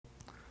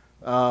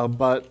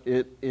but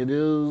it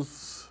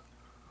is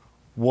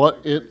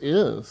what it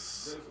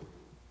is.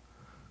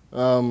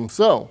 Yeah.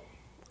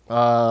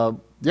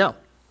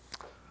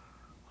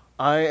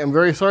 I am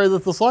very sorry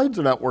that the slides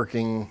are not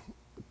working.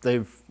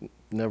 They've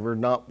never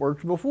not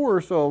worked before,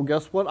 so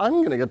guess what I'm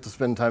going to get to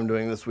spend time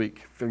doing this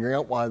week, figuring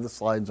out why the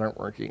slides aren't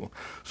working.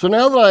 So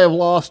now that I have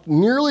lost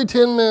nearly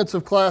 10 minutes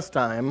of class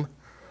time,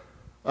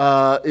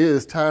 it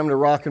is time to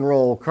rock and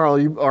roll. Carl,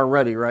 you are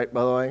ready, right,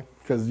 by the way?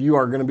 Because you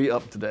are going to be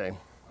up today.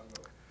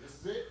 This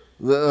is it?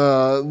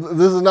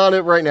 This is not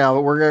it right now,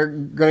 but we're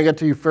going to get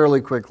to you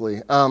fairly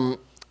quickly.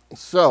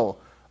 So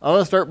I want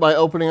to start by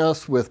opening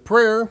us with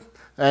prayer.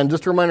 And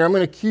just a reminder, I'm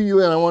going to cue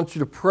you in. I want you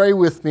to pray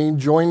with me.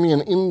 Join me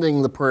in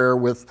ending the prayer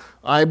with,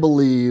 I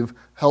believe,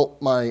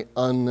 help my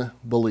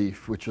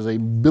unbelief, which is a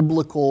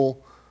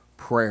biblical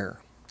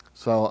prayer.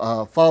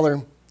 So,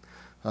 Father,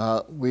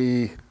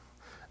 we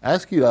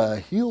ask you to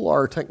heal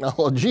our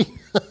technology.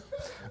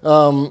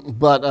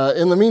 But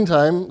in the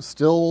meantime,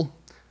 still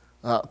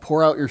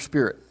pour out your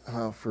Spirit.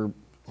 For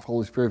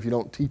Holy Spirit, if you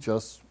don't teach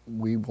us,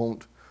 we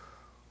won't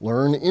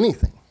learn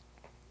anything.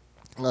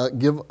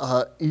 Give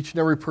each and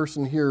every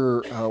person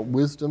here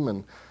wisdom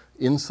and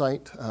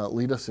insight.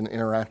 Lead us in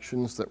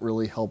interactions that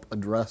really help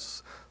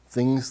address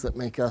things that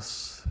make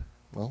us,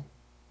 well,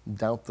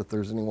 doubt that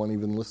there's anyone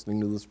even listening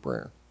to this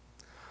prayer.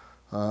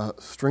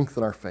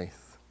 Strengthen our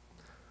faith.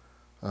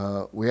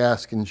 We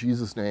ask in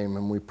Jesus' name,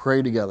 and we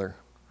pray together.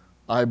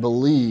 I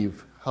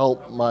believe,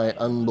 help my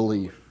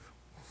unbelief.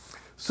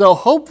 So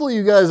hopefully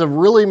you guys have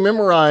really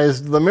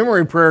memorized the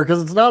memory prayer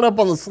because it's not up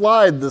on the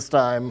slide this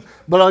time.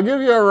 But I'll give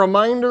you a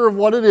reminder of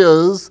what it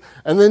is,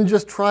 and then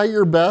just try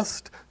your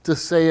best to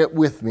say it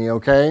with me,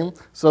 okay?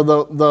 So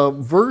the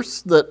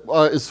verse that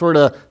is sort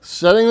of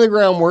setting the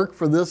groundwork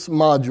for this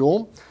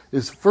module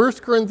is 1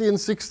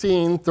 Corinthians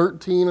 16,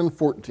 13, and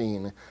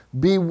 14.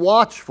 Be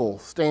watchful,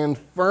 stand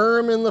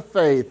firm in the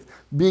faith,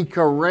 be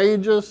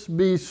courageous,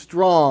 be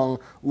strong.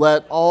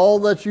 Let all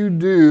that you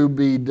do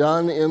be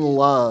done in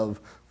love.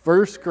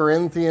 1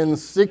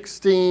 Corinthians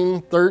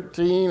 16,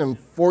 13, and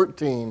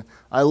 14.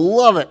 I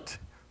love it.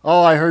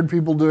 Oh, I heard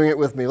people doing it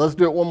with me. Let's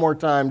do it one more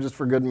time just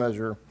for good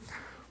measure.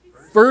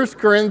 1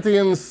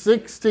 Corinthians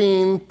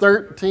 16,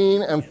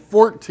 13, and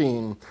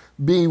 14.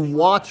 Be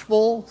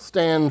watchful,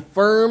 stand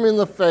firm in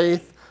the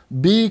faith,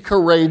 be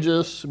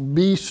courageous,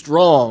 be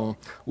strong.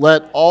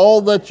 Let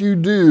all that you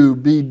do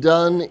be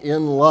done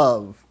in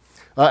love.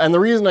 And the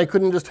reason I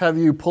couldn't just have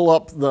you pull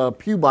up the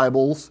Pew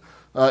Bibles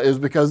is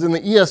because in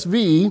the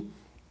ESV,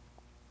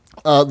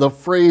 the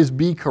phrase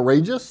be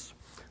courageous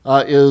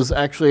is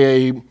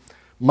actually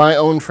my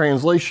own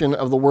translation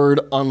of the word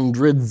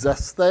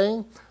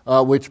andridzesthe,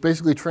 which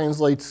basically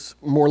translates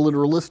more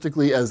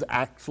literalistically as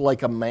act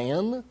like a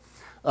man.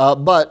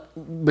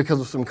 But because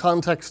of some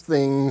context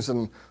things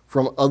and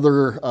from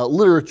other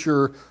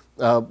literature,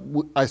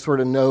 I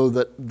sort of know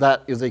that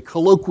that is a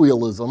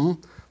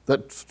colloquialism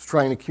that's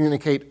trying to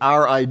communicate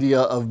our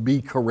idea of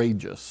be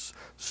courageous.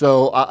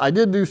 So I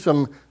did do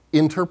some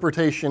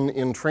interpretation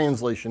in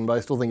translation, but I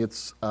still think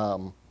it's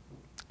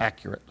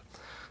accurate.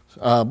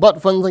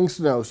 But fun things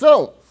to know.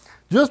 So,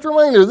 just a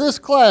reminder, this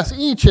class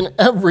each and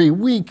every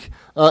week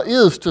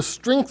is to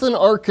strengthen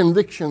our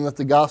conviction that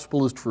the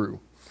gospel is true.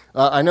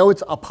 I know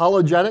it's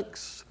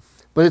apologetics,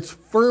 but it's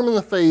firm in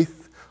the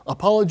faith,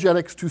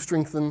 apologetics to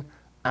strengthen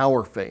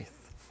our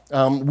faith.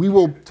 We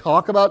will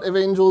talk about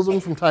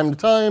evangelism from time to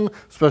time,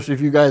 especially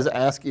if you guys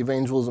ask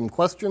evangelism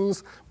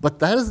questions, but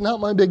that is not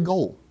my big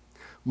goal.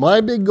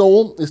 My big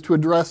goal is to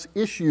address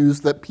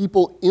issues that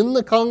people in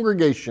the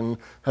congregation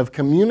have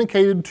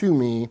communicated to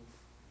me,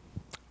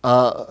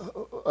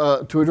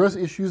 to address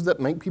issues that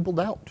make people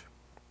doubt.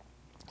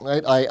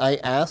 Right? I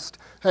asked,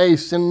 hey,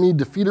 send me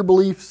defeater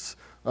beliefs,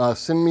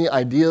 send me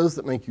ideas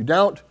that make you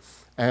doubt,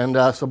 and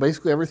so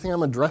basically everything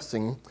I'm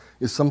addressing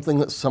is something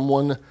that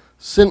someone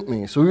sent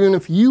me. So even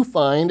if you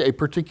find a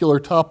particular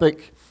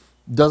topic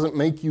doesn't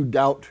make you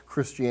doubt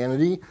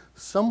Christianity,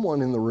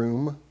 someone in the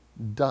room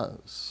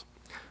does.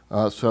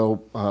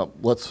 So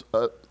let's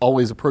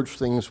always approach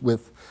things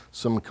with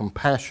some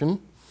compassion.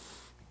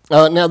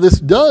 Now, this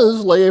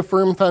does lay a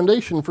firm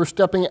foundation for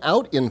stepping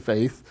out in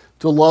faith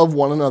to love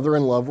one another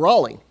and love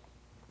Raleigh.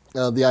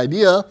 The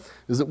idea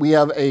is that we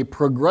have a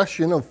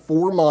progression of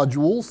 4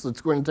 modules that's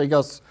going to take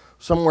us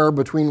somewhere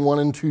between 1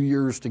 and 2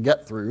 years to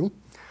get through.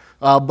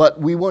 But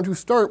we want to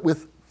start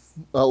with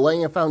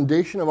laying a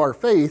foundation of our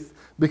faith,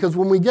 because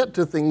when we get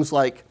to things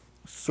like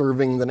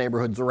serving the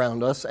neighborhoods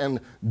around us and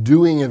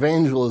doing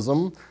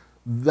evangelism,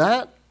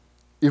 that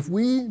if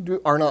we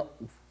are not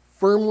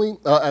firmly,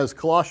 as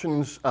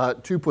Colossians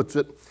 2 puts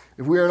it,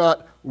 if we are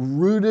not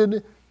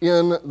rooted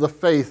in the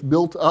faith,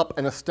 built up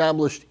and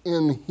established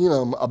in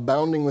Him,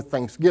 abounding with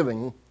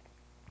thanksgiving,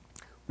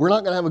 we're not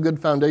going to have a good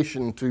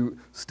foundation to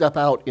step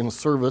out in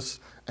service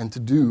and to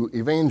do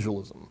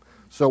evangelism.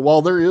 So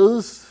while there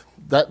is,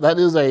 that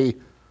is a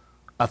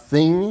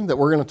thing that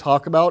we're going to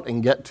talk about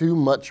and get to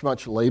much,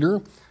 much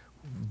later,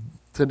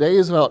 today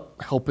is about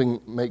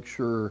helping make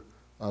sure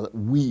that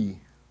we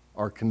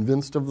are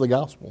convinced of the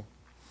gospel.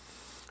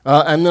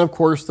 And then, of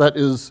course, that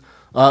is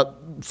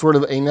sort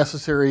of a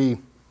necessary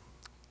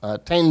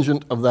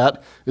tangent of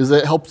that, is that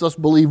it helps us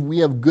believe we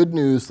have good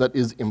news that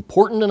is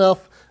important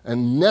enough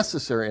and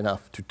necessary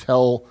enough to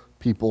tell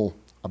people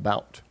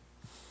about.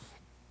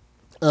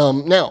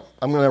 Now,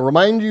 I'm going to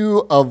remind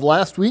you of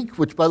last week,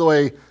 which, by the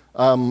way,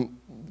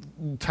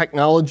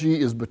 technology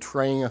is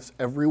betraying us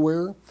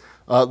everywhere.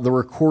 The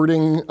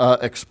recording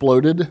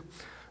exploded.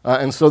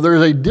 And so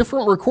there's a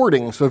different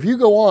recording. So if you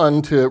go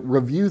on to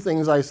review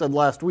things I said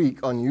last week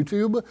on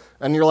YouTube,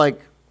 and you're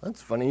like,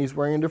 that's funny, he's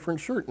wearing a different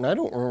shirt, and I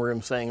don't remember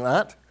him saying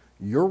that,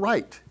 you're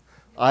right.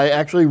 I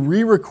actually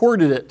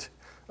re-recorded it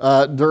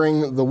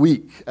during the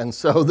week. And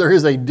so there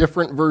is a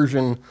different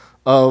version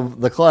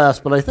of the class,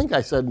 but I think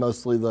I said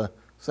mostly the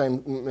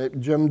same.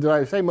 Jim, did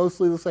I say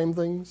mostly the same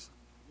things?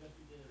 Yes,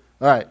 you did.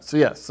 All right, so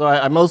yes, so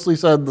I mostly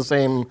said the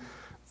same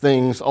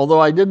things, although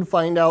I did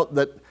find out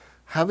that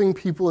having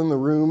people in the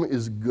room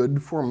is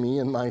good for me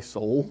and my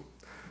soul,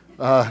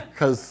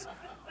 because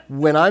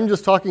when I'm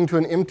just talking to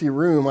an empty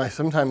room, I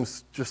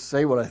sometimes just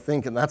say what I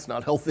think, and that's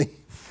not healthy.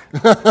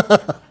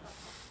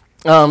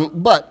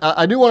 But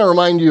I do want to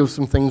remind you of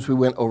some things we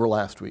went over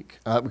last week,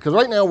 because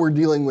right now we're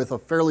dealing with a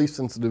fairly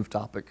sensitive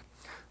topic,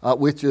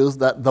 which is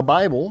that the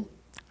Bible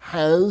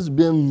has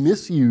been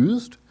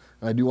misused,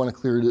 and I do want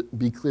to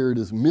be clear it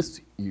is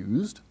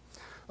misused,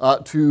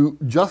 to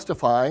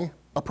justify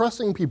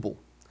oppressing people.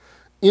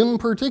 In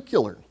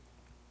particular,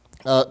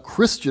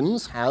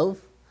 Christians have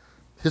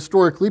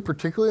historically,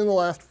 particularly in the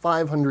last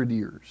 500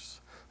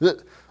 years,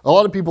 a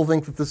lot of people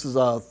think that this is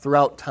a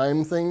throughout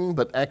time thing,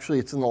 but actually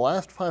it's in the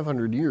last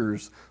 500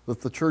 years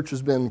that the church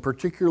has been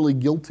particularly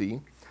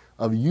guilty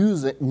of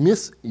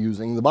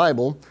misusing the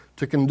Bible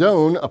to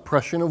condone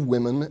oppression of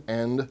women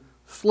and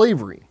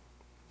slavery.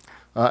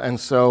 And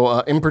so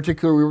in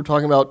particular, we were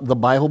talking about the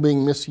Bible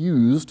being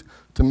misused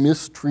to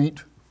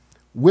mistreat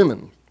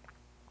women.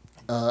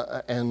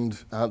 And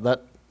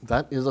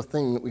that is a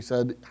thing that we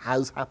said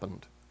has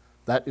happened.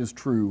 That is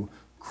true.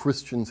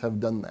 Christians have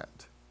done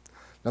that.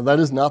 Now, that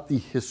is not the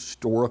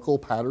historical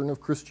pattern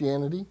of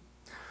Christianity,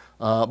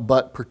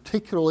 but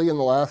particularly in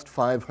the last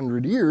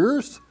 500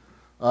 years,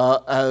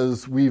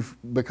 as we've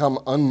become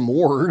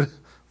unmoored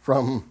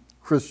from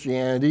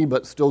Christianity,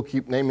 but still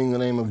keep naming the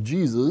name of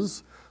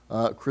Jesus,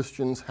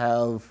 Christians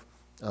have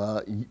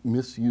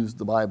misused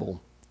the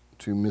Bible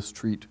to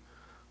mistreat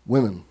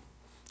women.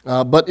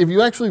 But if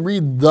you actually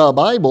read the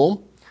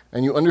Bible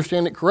and you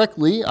understand it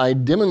correctly, I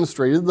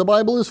demonstrated the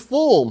Bible is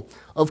full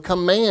of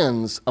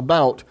commands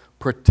about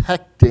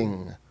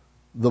protecting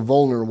the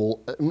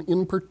vulnerable,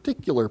 in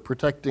particular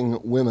protecting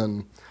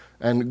women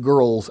and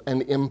girls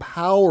and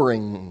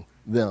empowering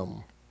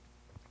them.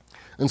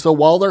 And so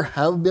while there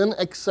have been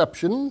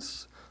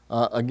exceptions,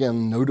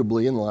 again,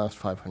 notably in the last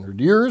 500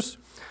 years,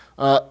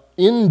 while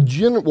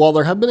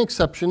there have been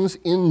exceptions,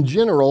 in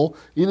general,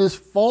 it is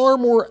far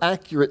more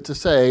accurate to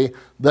say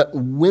that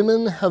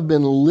women have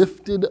been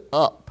lifted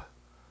up,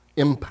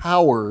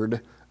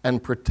 empowered,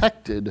 and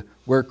protected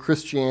where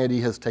Christianity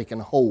has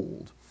taken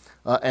hold.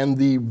 And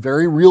the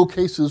very real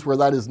cases where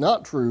that is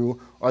not true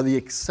are the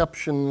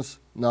exceptions,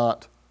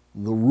 not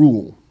the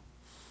rule.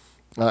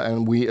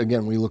 And we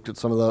looked at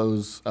some of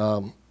those.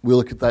 We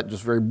looked at that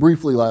just very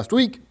briefly last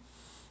week.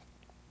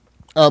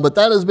 But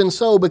that has been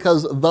so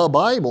because the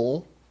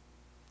Bible,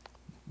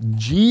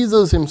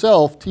 Jesus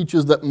himself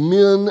teaches that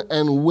men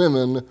and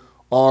women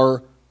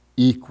are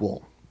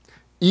equal.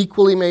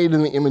 Equally made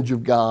in the image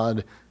of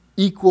God,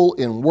 equal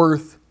in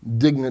worth,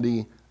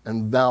 dignity,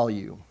 and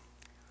value.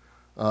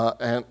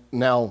 And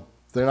now,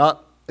 they're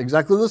not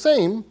exactly the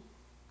same,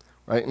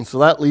 right? And so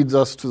that leads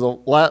us to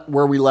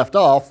where we left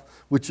off,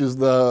 which is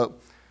going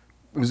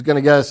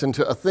to get us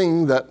into a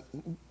thing that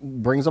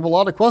brings up a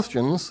lot of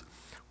questions.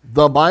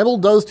 The Bible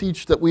does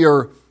teach that we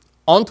are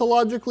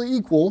ontologically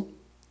equal,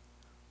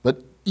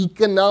 but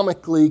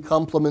economically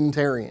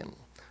complementarian.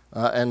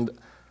 And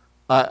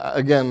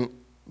again,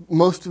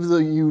 most of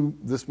you,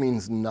 this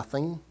means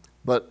nothing,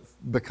 but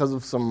because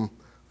of some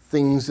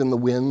things in the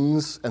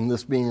winds and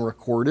this being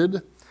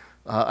recorded,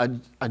 I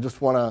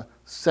just want to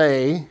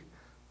say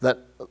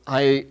that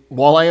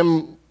while I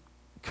am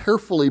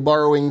carefully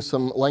borrowing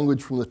some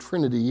language from the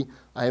Trinity,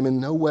 I am in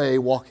no way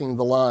walking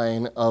the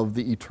line of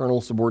the eternal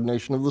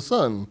subordination of the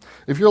Son.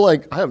 If you're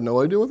like, I have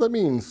no idea what that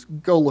means,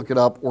 go look it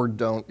up or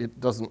don't. It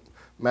doesn't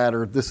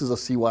matter. This is a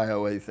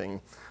CYOA thing.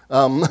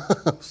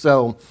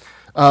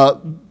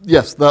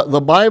 Yes,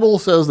 the Bible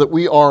says that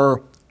we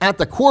are, at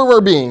the core of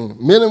our being,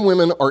 men and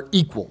women are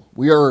equal.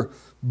 We are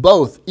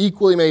both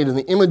equally made in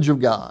the image of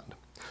God.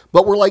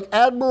 But we're like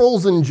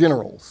admirals and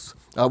generals.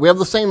 We have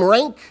the same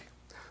rank,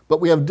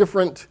 but we have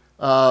different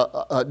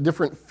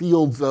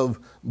fields of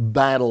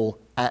battle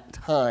at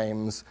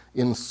times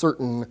in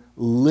certain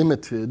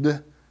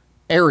limited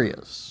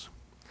areas.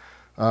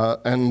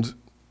 And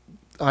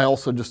I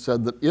also just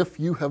said that if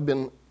you have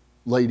been,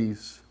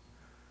 ladies,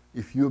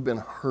 if you have been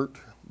hurt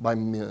by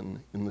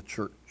men in the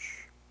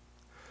church,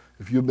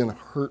 if you have been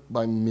hurt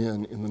by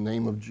men in the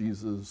name of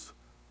Jesus,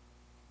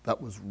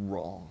 that was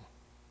wrong.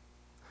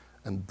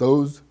 And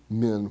those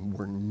men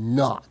were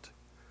not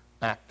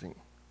acting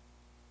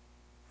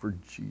for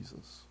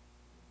Jesus.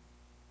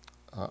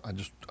 I'm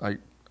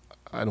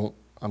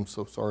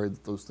so sorry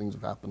that those things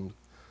have happened.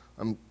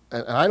 And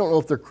I don't know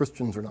if they're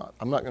Christians or not.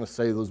 I'm not going to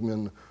say those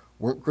men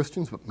weren't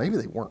Christians, but maybe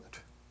they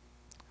weren't.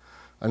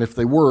 And if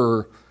they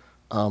were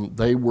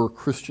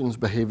Christians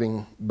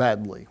behaving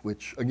badly,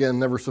 which, again,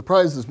 never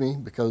surprises me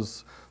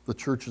because the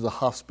church is a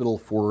hospital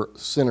for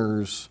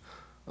sinners,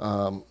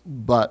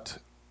 but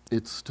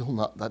it's still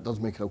not, that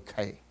doesn't make it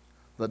okay.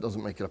 That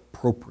doesn't make it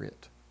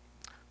appropriate.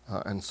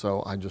 And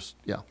so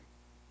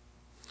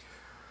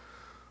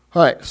All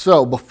right,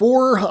 so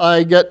before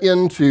I get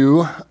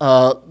into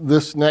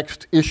this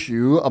next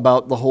issue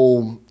about the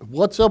whole,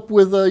 what's up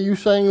with you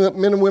saying that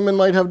men and women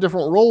might have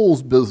different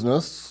roles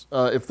business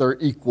if they're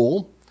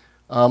equal,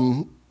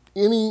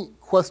 any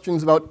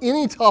questions about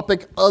any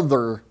topic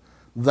other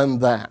than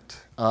that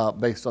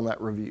based on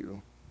that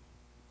review?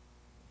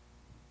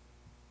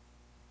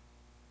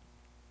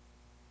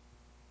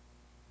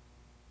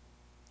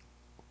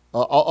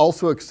 I'll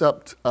also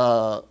accept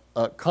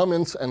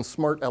comments and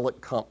smart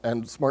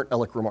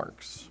aleck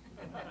remarks.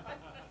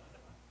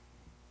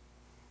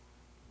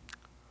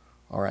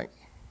 All right.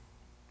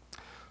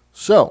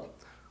 So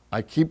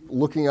I keep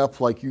looking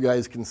up like you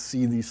guys can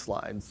see these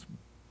slides,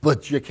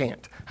 but you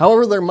can't.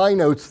 However, they're my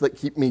notes that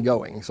keep me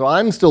going, so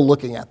I'm still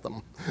looking at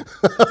them.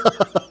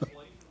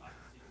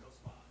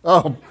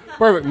 Oh,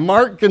 perfect.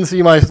 Mark can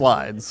see my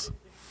slides.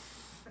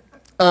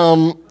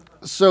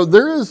 So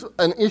there is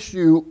an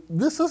issue.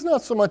 This is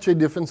not so much a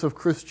defense of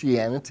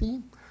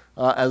Christianity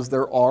as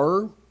there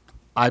are,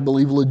 I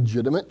believe,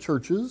 legitimate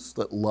churches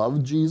that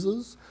love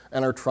Jesus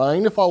and are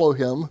trying to follow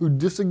him who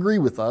disagree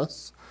with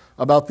us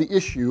about the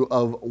issue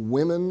of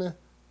women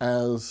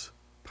as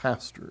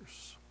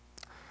pastors.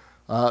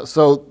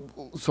 So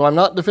I'm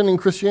not defending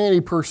Christianity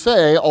per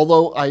se,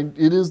 although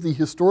it is the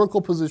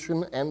historical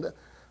position, and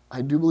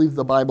I do believe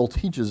the Bible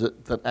teaches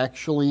it, that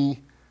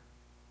actually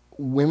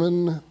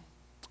women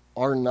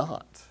are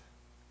not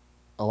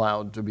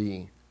allowed to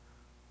be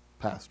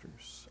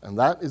pastors. And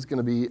that is going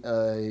to be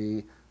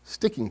a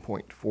sticking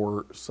point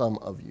for some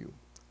of you.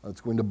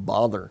 It's going to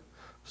bother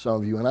some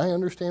of you, and I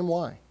understand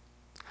why.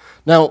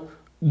 Now,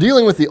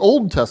 dealing with the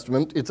Old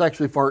Testament, it's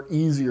actually far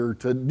easier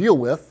to deal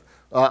with.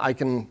 I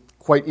can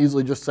quite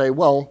easily just say,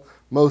 well,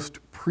 most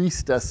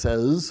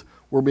priestesses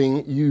were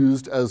being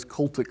used as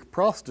cultic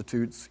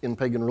prostitutes in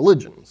pagan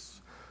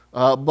religions.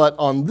 But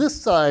on this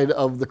side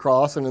of the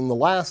cross, and in the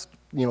last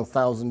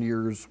 1,000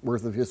 years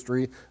worth of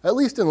history, at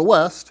least in the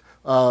West,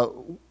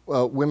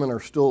 women are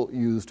still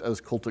used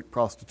as cultic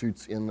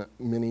prostitutes in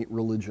many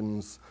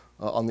religions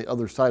on the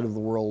other side of the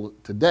world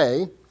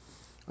today.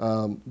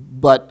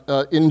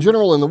 But in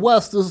general in the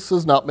West, this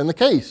has not been the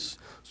case.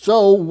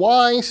 So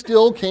why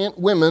still can't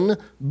women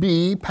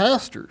be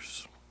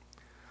pastors?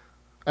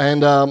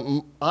 And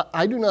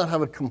I do not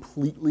have a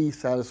completely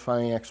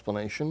satisfying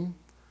explanation,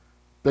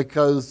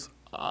 because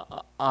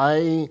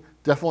I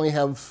definitely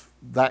have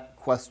that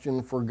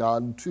question for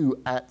God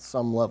too at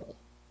some level.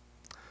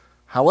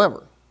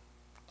 However,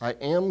 I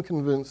am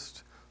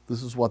convinced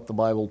this is what the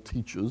Bible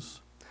teaches,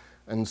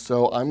 and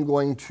so I'm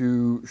going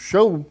to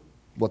show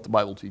what the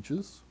Bible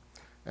teaches,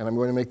 and I'm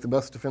going to make the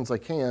best defense I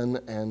can,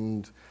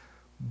 and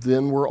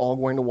then we're all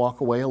going to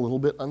walk away a little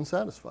bit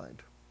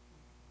unsatisfied.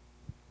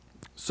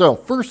 So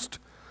first,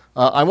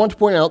 I want to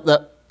point out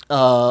that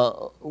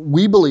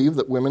we believe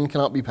that women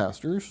cannot be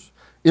pastors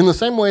in the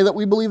same way that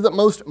we believe that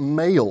most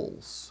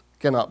males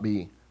cannot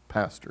be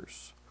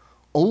pastors.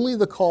 Only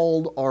the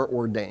called are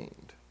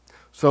ordained.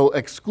 So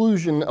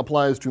exclusion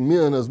applies to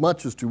men as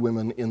much as to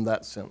women in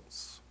that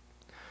sense.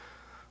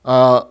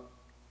 I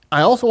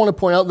also want to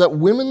point out that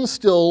women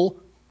still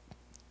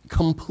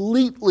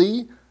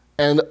completely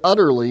and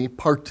utterly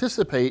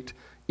participate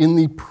in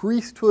the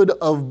priesthood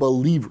of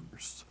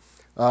believers.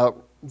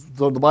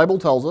 So the Bible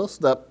tells us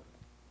that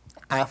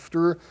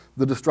after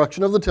the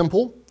destruction of the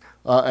temple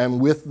and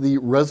with the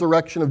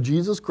resurrection of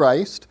Jesus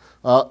Christ,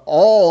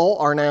 all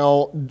are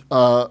now,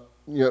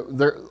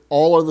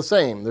 all are the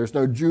same. There's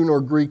no Jew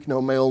nor Greek,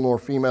 no male nor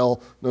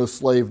female, no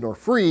slave nor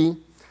free.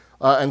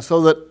 And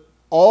so that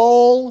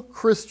all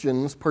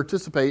Christians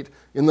participate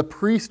in the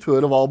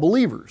priesthood of all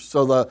believers.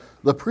 So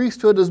the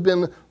priesthood has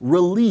been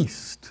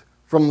released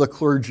from the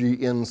clergy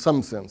in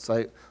some sense.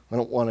 I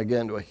don't want to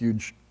get into a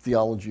huge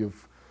theology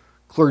of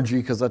clergy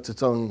because that's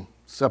its own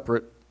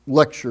separate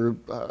lecture.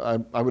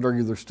 I would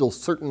argue there's still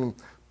certain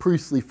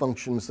priestly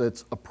functions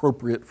that's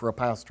appropriate for a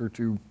pastor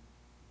to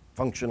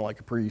function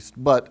like a priest.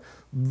 But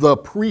the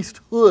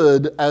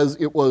priesthood, as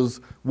it was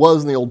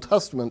in the Old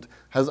Testament,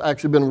 has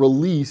actually been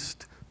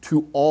released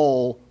to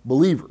all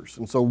believers.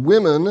 And so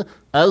women,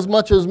 as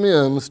much as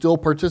men, still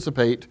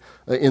participate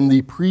in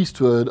the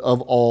priesthood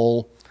of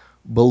all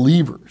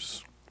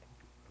believers.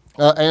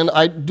 And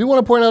I do want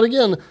to point out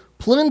again,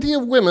 plenty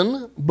of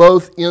women,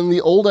 both in the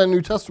Old and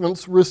New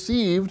Testaments,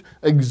 received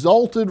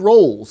exalted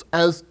roles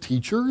as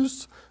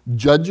teachers,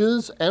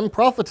 judges, and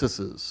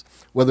prophetesses,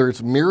 whether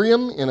it's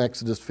Miriam in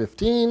Exodus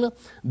 15,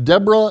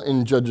 Deborah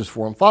in Judges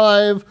 4 and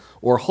 5,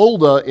 or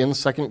Huldah in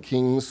 2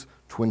 Kings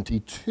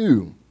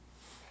 22.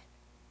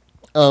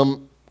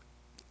 And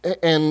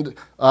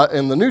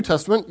in the New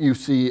Testament, you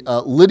see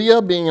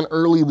Lydia being an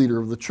early leader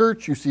of the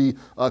church. You see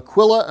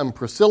Aquila and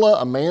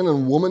Priscilla, a man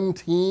and woman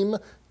team,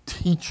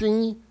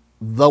 teaching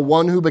the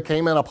one who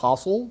became an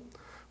apostle.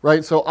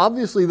 Right? So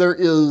obviously there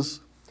is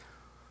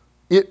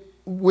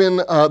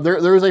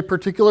there is a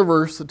particular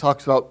verse that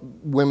talks about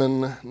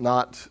women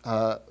not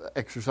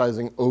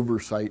exercising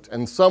oversight,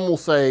 and some will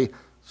say,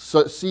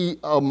 so, see,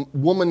 a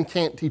woman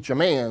can't teach a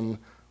man,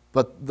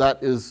 but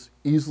that is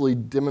easily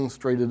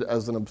demonstrated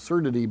as an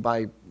absurdity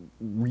by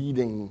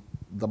reading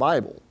the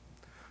Bible,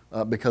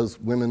 because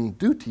women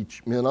do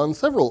teach men on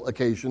several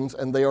occasions,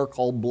 and they are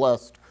called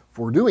blessed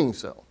for doing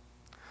so.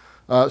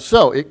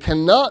 So it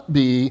cannot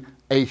be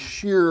a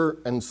sheer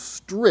and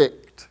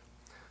strict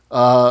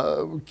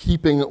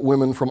keeping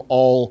women from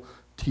all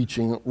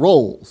teaching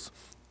roles.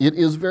 It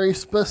is very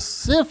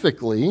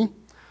specifically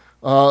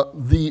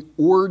the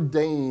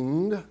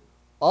ordained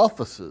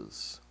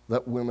offices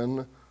that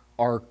women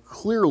are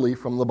clearly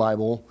from the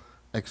Bible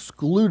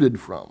excluded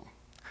from.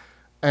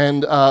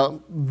 And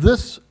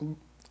this,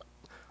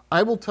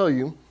 I will tell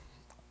you,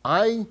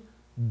 I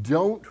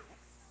don't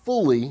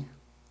fully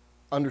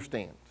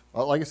understand.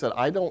 Like I said,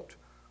 I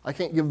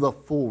can't give the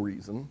full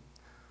reason,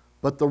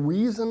 but the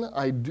reason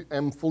I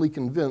am fully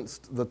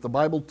convinced that the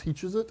Bible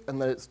teaches it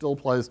and that it still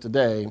applies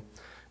today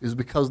is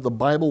because the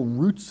Bible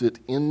roots it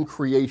in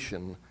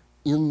creation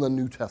in the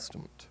New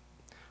Testament.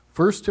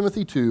 1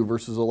 Timothy 2,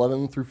 verses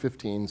 11 through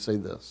 15 say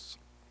this: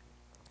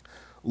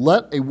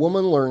 "Let a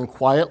woman learn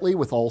quietly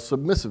with all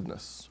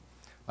submissiveness.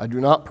 I do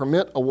not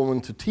permit a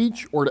woman to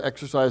teach or to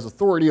exercise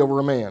authority over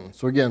a man."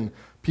 So again,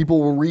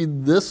 people will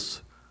read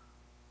this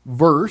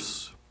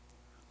verse,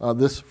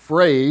 this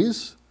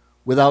phrase,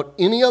 without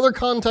any other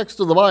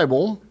context of the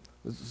Bible,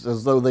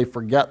 as though they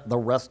forget the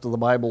rest of the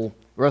Bible,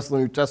 the rest of the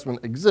New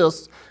Testament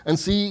exists, and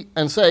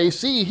say,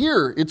 see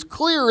here, it's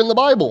clear in the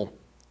Bible.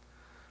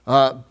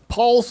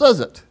 Paul says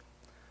it,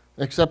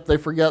 except they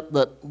forget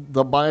that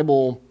the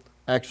Bible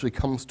actually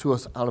comes to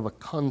us out of a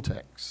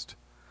context,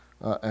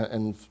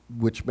 and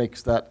which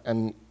makes that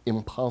an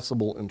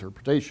impossible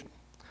interpretation.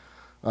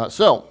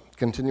 So,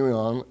 continuing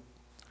on,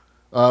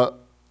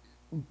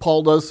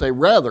 Paul does say,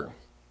 rather,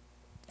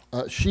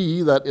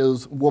 she, that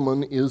is,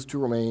 woman, is to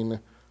remain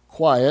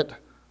quiet,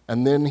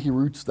 and then he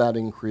roots that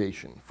in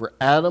creation. For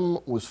Adam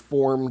was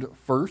formed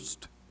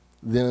first,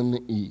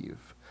 then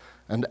Eve.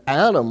 And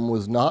Adam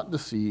was not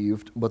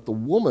deceived, but the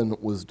woman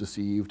was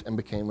deceived and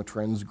became a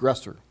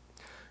transgressor.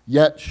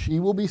 Yet she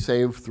will be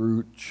saved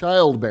through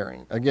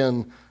childbearing.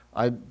 Again,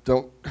 I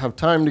don't have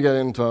time to get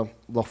into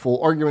the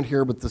full argument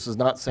here, but this is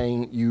not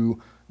saying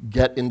you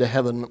get into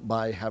heaven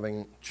by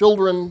having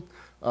children.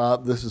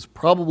 This is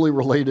probably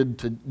related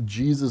to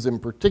Jesus in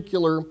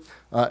particular,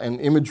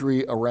 and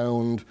imagery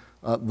around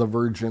the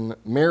Virgin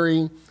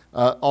Mary,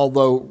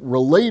 although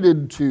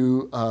related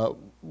to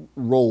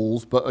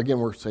roles, but again,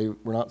 we're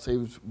not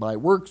saved by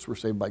works, we're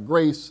saved by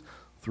grace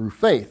through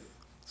faith.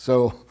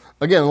 So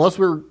again, unless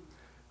we're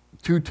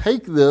to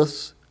take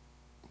this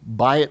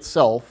by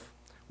itself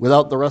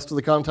without the rest of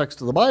the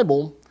context of the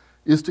Bible,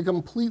 is to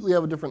completely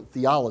have a different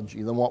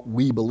theology than what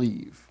we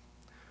believe.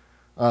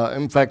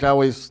 In fact, I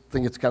always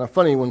think it's kind of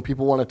funny when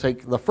people want to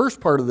take the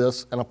first part of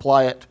this and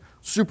apply it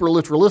super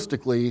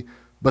literalistically,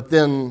 but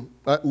then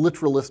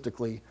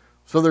literalistically.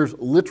 So there's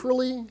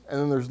literally and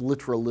then there's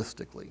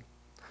literalistically.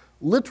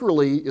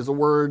 Literally is a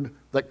word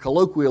that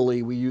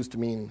colloquially we use to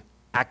mean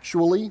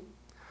actually,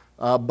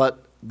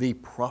 but the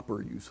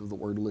proper use of the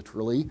word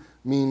literally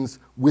means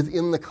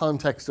within the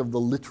context of the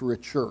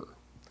literature.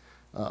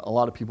 A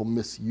lot of people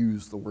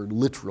misuse the word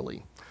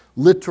literally.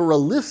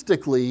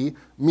 Literalistically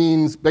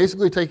means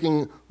basically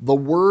taking the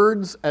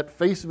words at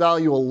face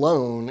value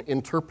alone,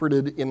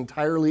 interpreted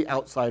entirely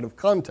outside of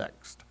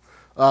context.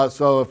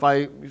 So if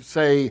I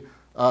say,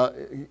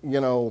 they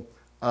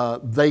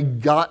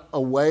got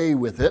away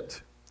with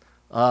it,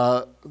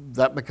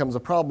 that becomes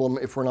a problem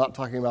if we're not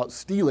talking about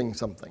stealing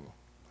something.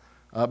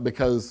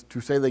 Because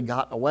to say they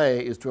got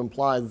away is to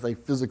imply that they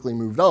physically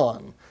moved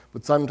on.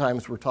 But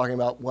sometimes we're talking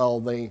about, well,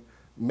 they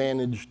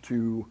managed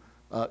to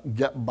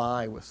get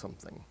by with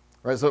something.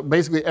 Right? So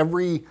basically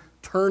every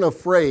turn of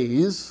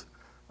phrase,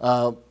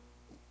 I've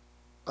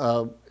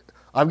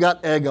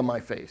got egg on my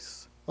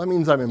face. Well, that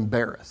means I'm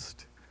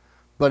embarrassed.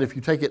 But if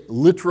you take it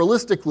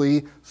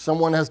literalistically,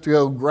 someone has to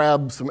go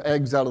grab some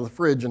eggs out of the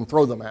fridge and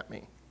throw them at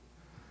me.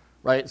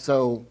 Right?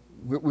 So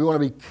we want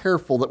to be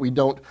careful that we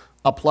don't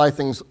apply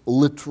things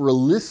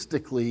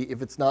literalistically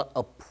if it's not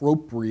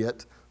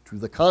appropriate to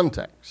the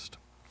context.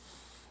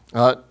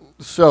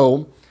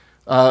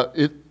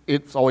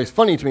 It's always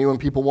funny to me when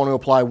people want to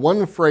apply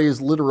one phrase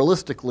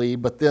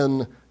literalistically, but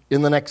then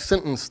in the next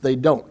sentence they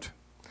don't,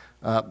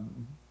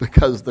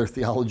 because their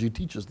theology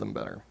teaches them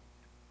better.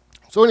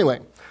 So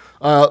anyway,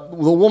 the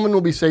woman will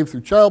be saved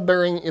through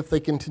childbearing if they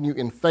continue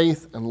in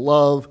faith and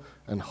love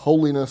and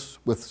holiness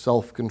with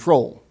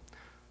self-control.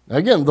 Now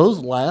again, those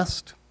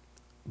last,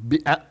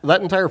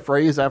 that entire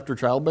phrase after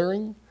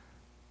childbearing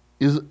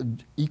is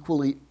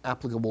equally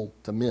applicable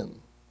to men.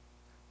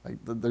 Right?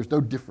 There's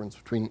no difference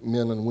between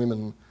men and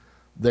women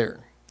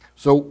there.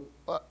 So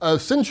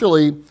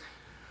essentially,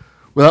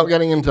 without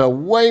getting into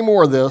way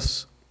more of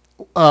this,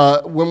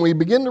 when we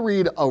begin to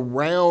read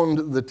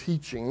around the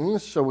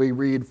teachings, so we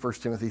read 1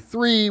 Timothy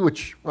 3,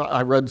 which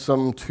I read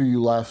some to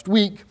you last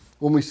week,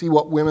 when we see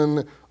what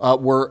women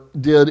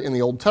did in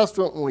the Old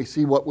Testament, when we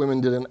see what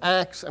women did in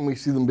Acts, and we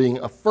see them being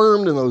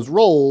affirmed in those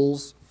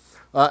roles,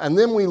 and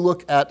then we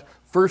look at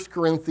 1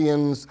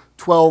 Corinthians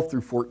 12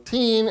 through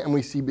 14, and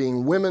we see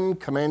being women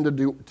commanded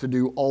to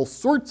do all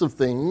sorts of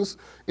things.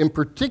 In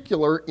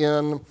particular,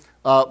 in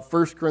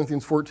 1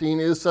 Corinthians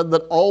 14, it is said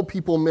that all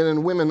people, men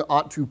and women,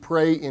 ought to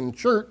pray in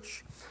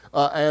church,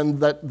 and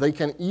that they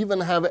can even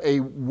have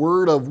a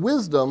word of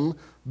wisdom.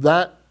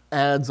 That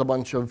adds a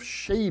bunch of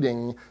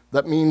shading.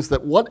 That means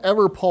that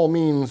whatever Paul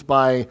means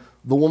by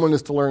the woman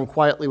is to learn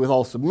quietly with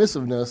all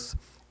submissiveness,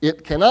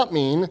 it cannot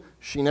mean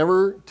she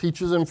never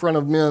teaches in front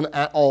of men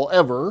at all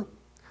ever.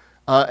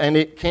 And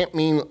it can't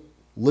mean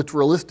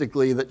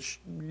literalistically that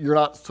you're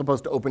not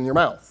supposed to open your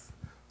mouth.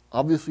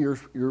 Obviously,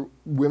 your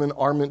women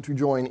are meant to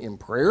join in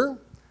prayer,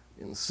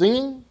 in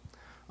singing,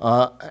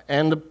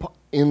 and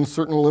in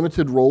certain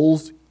limited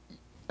roles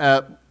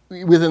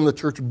within the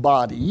church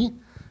body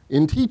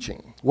in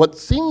teaching. What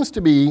seems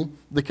to be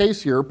the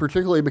case here,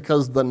 particularly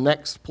because the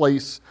next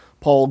place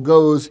Paul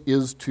goes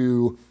is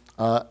to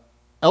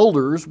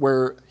elders,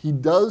 where he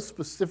does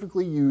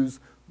specifically use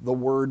the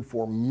word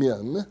for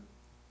men.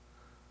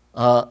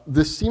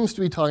 This seems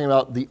to be talking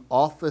about the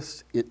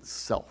office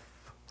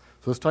itself.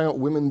 So it's talking about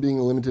women being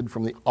limited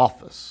from the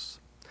office.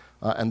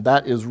 And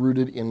that is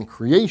rooted in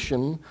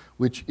creation,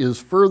 which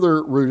is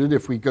further rooted,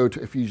 if we go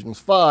to Ephesians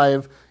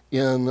 5,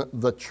 in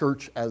the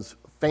church as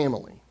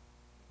family.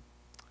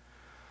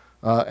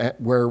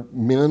 Where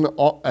men,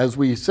 as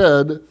we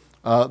said,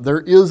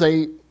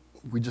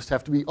 we just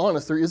have to be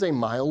honest, there is a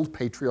mild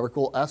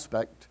patriarchal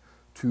aspect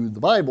to the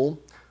Bible.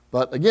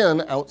 But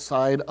again,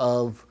 outside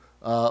of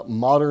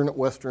modern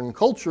Western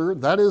culture,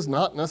 that is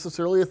not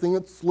necessarily a thing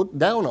that's looked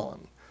down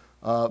on.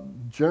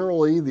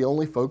 Generally, the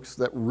only folks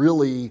that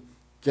really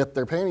get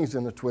their panties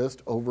in a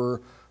twist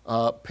over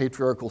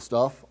patriarchal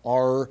stuff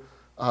are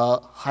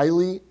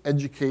highly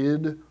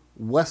educated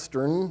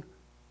Western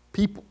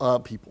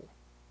people.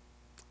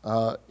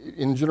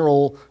 In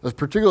general,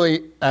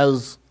 particularly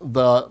as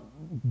the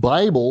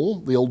Bible,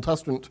 the Old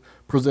Testament,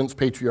 presents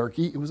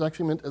patriarchy, it was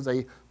actually meant as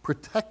a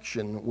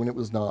protection when it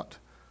was not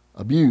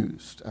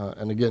abused.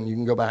 And again, you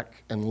can go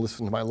back and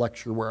listen to my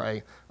lecture where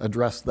I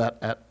addressed that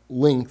at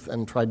length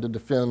and tried to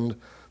defend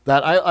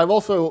that.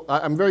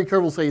 I'm very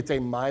careful to say it's a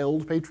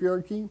mild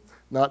patriarchy,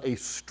 not a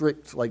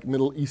strict, like,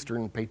 Middle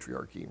Eastern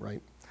patriarchy,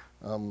 right?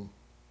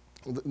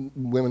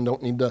 Women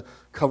don't need to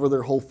cover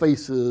their whole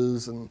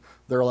faces, and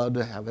they're allowed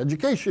to have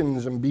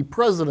educations and be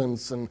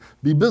presidents and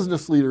be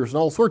business leaders and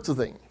all sorts of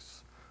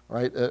things,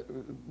 right?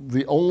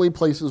 The only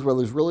places where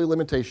there's really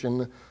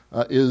limitation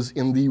is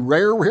in the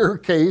rare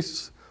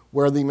case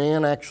where the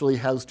man actually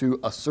has to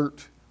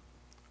assert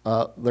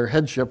their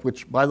headship,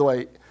 which, by the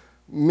way,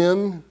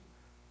 men,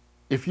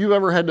 if you've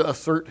ever had to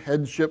assert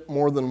headship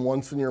more than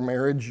once in your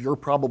marriage, you're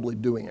probably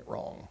doing it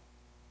wrong.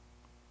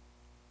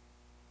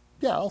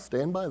 Yeah, I'll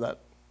stand by that.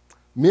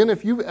 Men,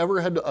 if you've ever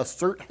had to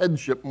assert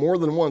headship more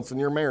than once in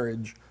your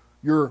marriage,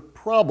 you're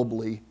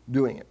probably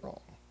doing it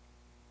wrong.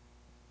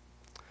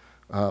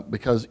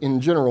 Because in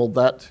general,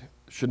 that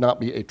should not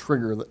be a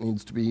trigger that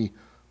needs to be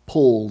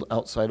pulled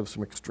outside of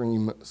some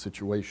extreme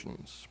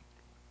situations.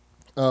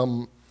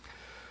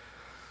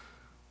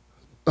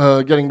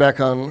 Getting back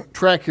on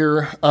track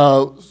here,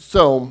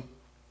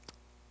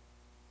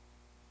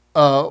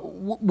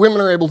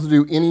 women are able to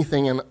do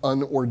anything an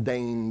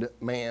unordained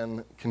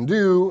man can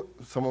do.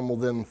 Someone will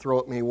then throw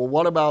at me, well,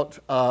 what about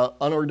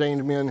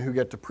unordained men who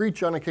get to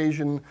preach on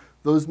occasion?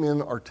 Those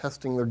men are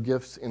testing their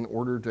gifts in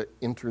order to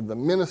enter the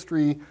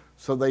ministry.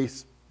 So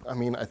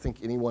I think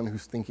anyone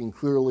who's thinking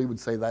clearly would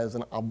say that is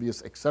an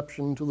obvious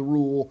exception to the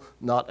rule,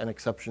 not an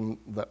exception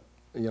that,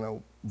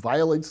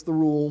 violates the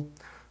rule.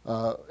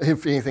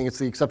 If anything, it's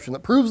the exception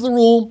that proves the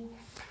rule.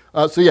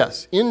 So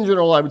yes, in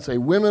general, I would say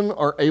women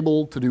are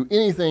able to do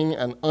anything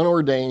an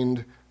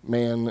unordained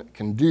man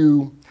can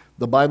do.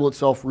 The Bible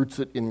itself roots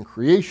it in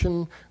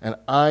creation, and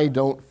I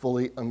don't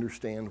fully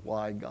understand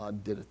why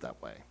God did it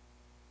that way.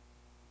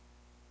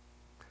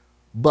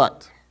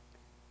 But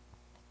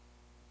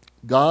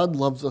God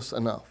loves us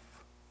enough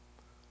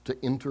to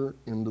enter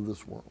into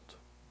this world.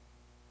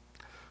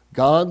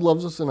 God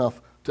loves us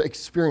enough to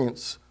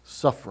experience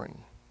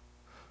suffering,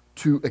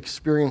 to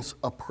experience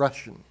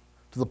oppression,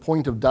 to the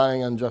point of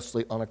dying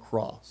unjustly on a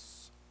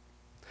cross.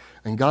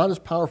 And God is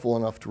powerful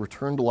enough to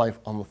return to life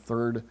on the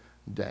third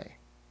day.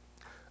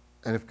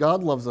 And if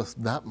God loves us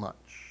that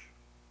much,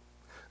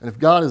 and if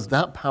God is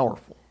that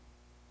powerful,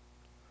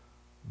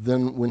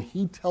 then when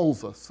He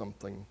tells us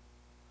something,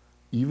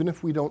 even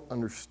if we don't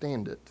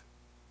understand it,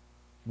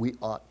 we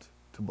ought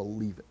to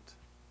believe it.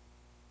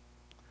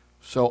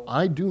 So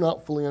I do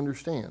not fully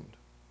understand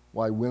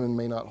why women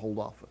may not hold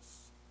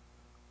office.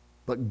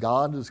 But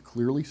God has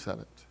clearly said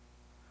it.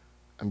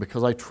 And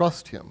because I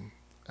trust Him,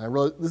 I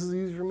realize this is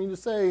easy for me to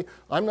say.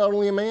 I'm not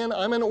only a man,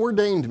 I'm an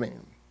ordained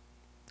man.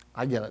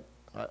 I get it.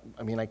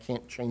 I mean, I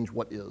can't change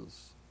what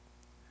is.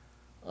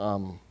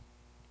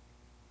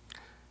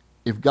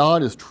 If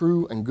God is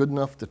true and good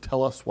enough to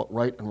tell us what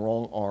right and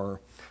wrong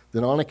are,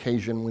 then on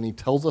occasion, when he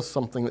tells us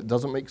something that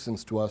doesn't make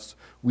sense to us,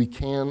 we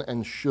can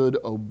and should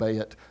obey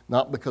it,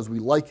 not because we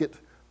like it,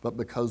 but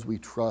because we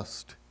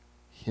trust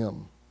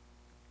him.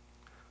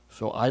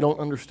 So I don't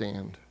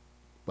understand,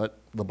 but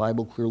the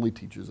Bible clearly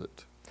teaches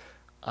it.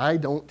 I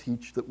don't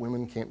teach that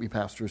women can't be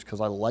pastors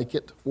because I like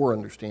it or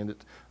understand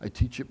it. I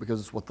teach it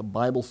because it's what the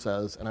Bible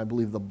says, and I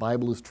believe the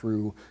Bible is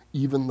true,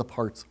 even the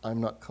parts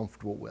I'm not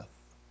comfortable with.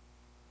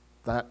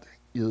 That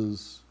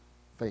is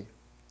faith.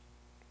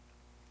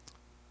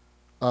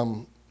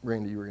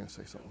 Randy, you were going to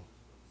say something.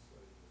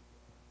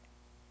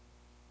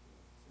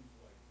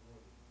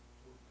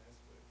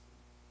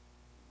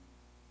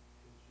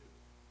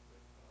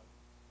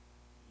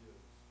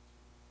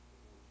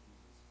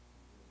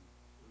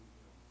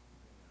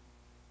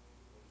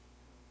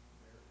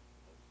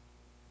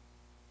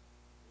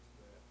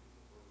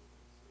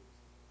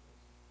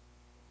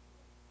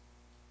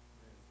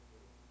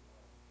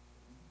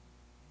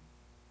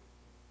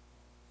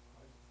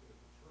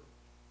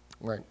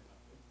 Right.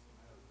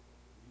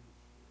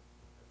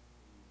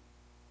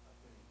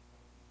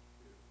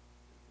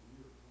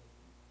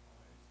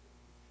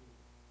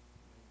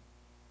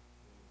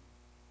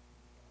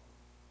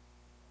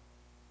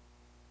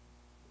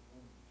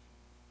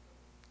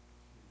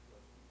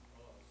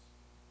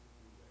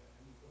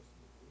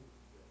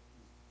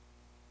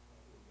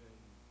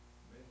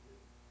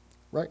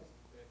 Right.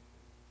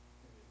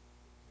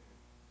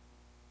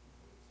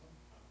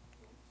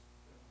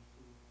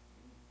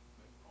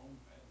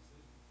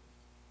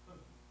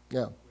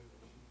 Yeah.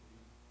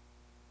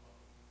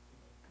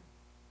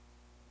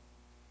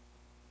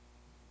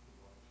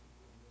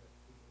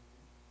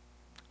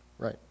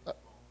 Right.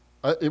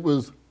 It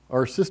was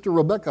our sister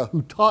Rebecca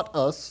who taught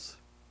us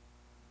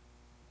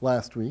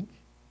last week.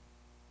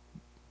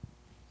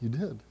 You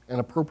did, and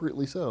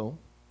appropriately so,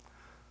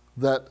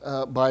 that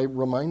by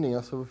reminding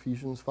us of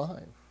Ephesians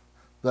 5,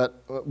 that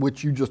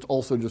which you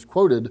also just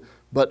quoted,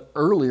 but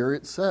earlier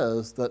it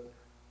says that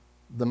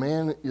the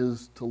man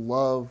is to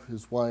love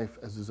his wife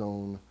as his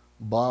own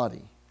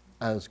body,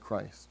 as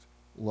Christ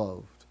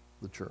loved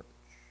the church.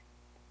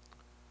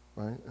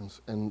 Right?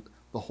 And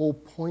the whole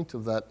point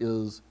of that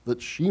is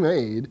that she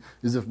made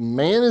is if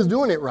man is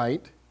doing it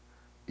right,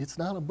 it's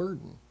not a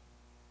burden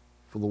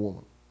for the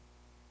woman.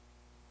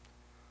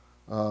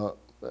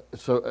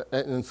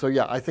 So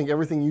yeah, I think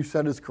everything you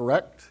said is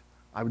correct.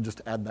 I would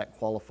just add that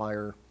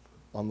qualifier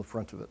on the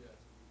front of it.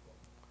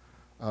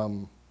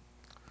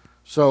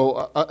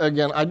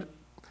 Again,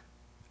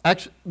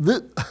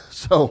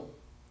 so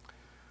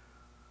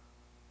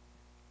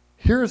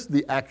here's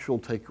the actual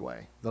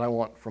takeaway that I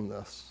want from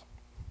this.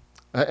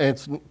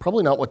 It's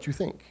probably not what you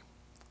think.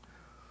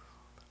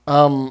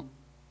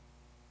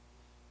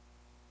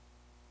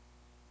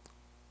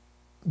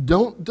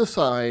 Don't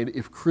decide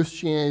if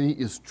Christianity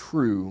is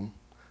true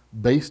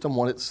based on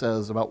what it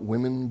says about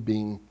women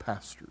being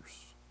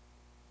pastors.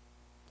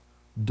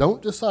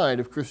 Don't decide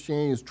if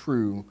Christianity is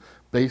true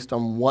based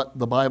on what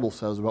the Bible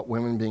says about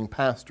women being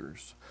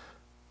pastors.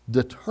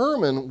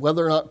 Determine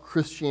whether or not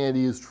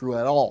Christianity is true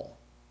at all.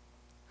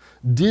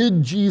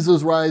 Did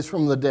Jesus rise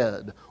from the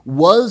dead?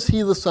 Was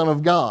he the Son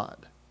of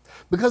God?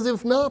 Because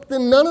if not,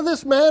 then none of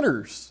this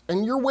matters,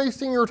 and you're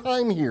wasting your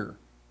time here.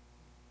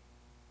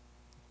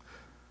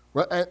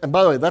 Right? And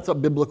by the way, that's a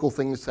biblical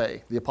thing to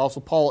say. The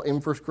Apostle Paul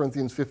in 1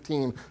 Corinthians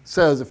 15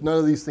 says, if none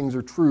of these things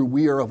are true,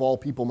 we are of all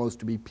people most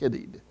to be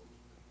pitied.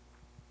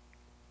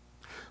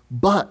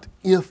 But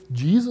if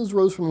Jesus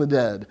rose from the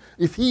dead,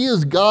 if he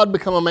is God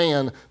become a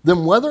man,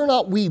 then whether or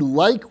not we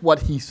like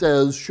what he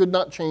says should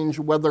not change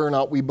whether or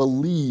not we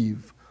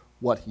believe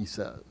what he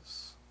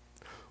says.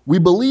 We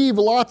believe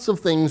lots of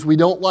things we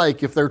don't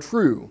like if they're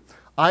true.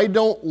 I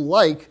don't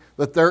like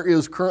that there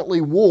is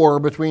currently war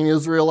between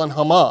Israel and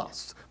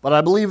Hamas, but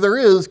I believe there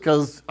is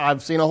because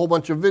I've seen a whole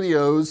bunch of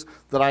videos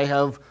that I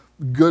have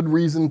good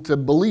reason to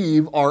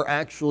believe are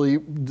actually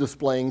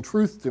displaying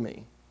truth to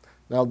me.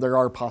 Now, there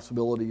are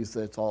possibilities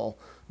that it's all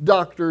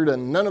doctored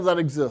and none of that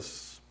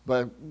exists,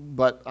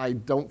 but I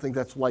don't think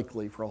that's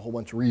likely for a whole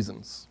bunch of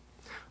reasons.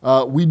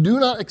 We do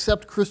not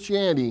accept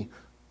Christianity.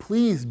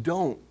 Please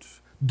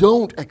don't.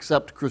 Don't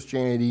accept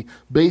Christianity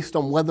based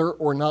on whether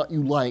or not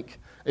you like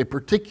a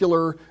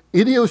particular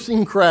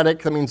idiosyncratic,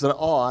 that means an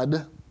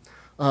odd.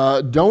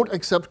 Don't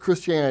accept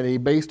Christianity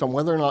based on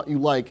whether or not you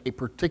like a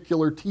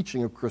particular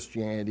teaching of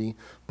Christianity.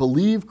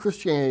 Believe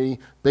Christianity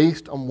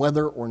based on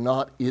whether or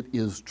not it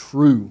is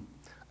true.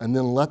 And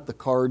then let the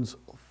cards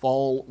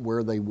fall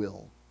where they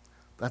will.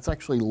 That's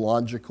actually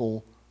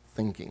logical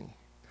thinking.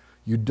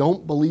 You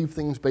don't believe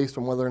things based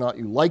on whether or not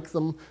you like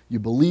them. You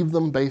believe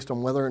them based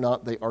on whether or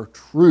not they are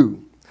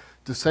true.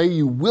 To say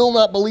you will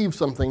not believe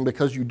something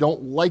because you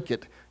don't like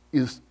it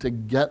is to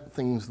get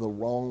things the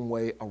wrong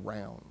way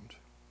around.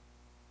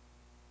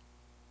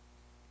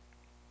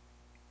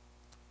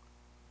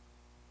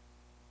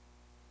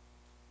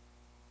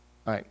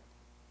 All right.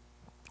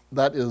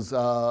 That is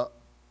a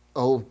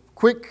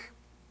quick,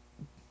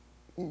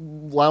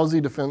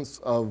 lousy defense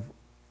of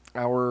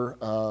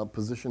our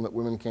position that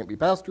women can't be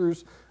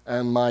pastors,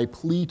 and my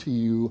plea to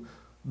you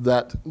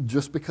that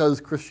just because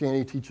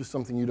Christianity teaches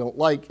something you don't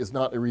like is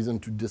not a reason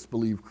to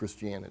disbelieve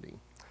Christianity.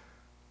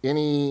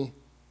 Any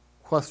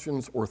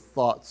questions or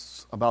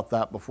thoughts about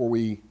that before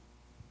we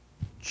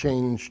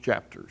change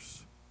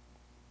chapters?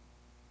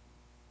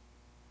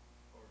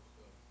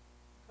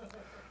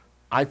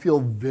 I feel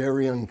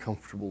very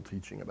uncomfortable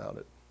teaching about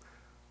it.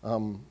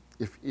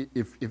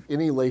 If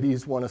any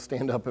ladies want to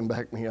stand up and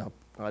back me up,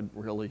 I'd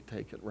really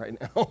take it right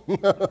now. So it's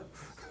really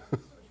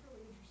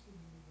interesting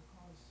to me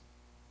because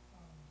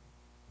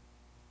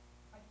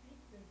I think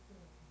that the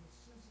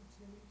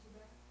sensitivity to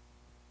that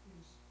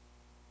is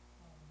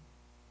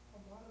a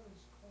lot of it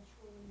is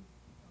culturally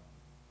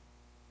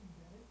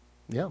embedded.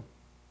 Yeah.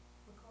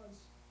 Because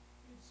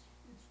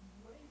it's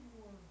way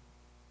more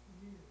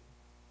weird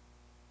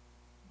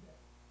that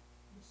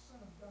the Son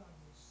of God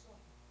will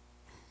suffer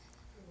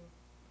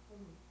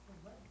for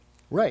rebels.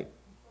 Right.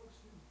 And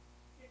folks who,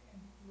 and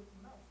we're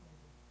not afraid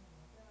of something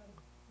like that, and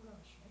we're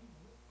not ashamed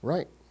of it.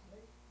 Right.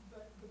 Right?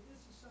 But this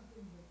is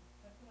something that,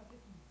 and I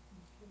think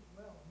you've hit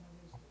well, and that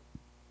is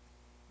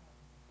that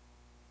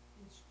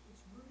it's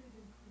rooted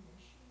in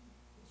creation,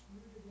 it's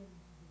rooted in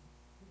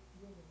the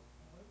field of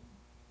authority,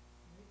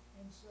 right?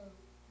 And so,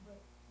 but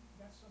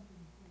that's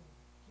something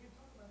can't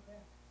talk about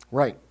that.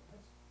 Right.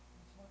 That's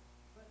hard.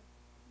 But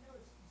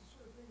it's the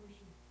sort of thing we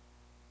should.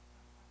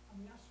 I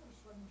mean, I sort of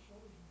shrug my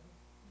shoulders and go,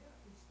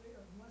 yeah, it's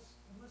there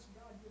unless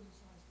God gives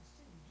us eyes to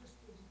see,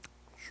 just as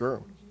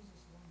Sure.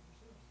 Jesus longed for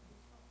sinners.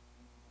 It's not.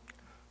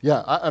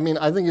 Yeah, I mean,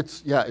 I think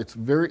it's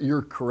very,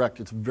 you're correct.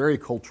 It's very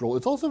cultural.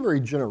 It's also very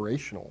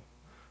generational.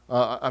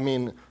 I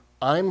mean,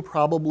 I'm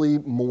probably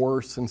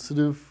more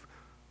sensitive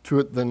to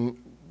it than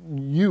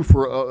you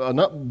for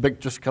not big,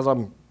 just because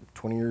I'm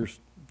 20 years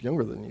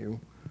younger than you,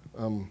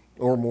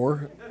 or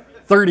more,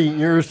 30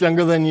 years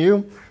younger than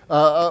you.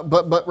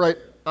 But right,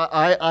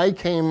 I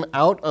came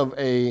out of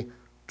a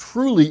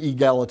truly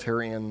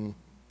egalitarian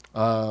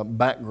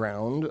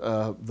background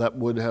that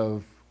would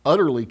have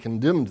utterly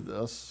condemned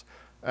this.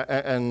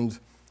 And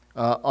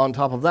on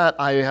top of that,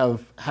 I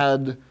have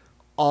had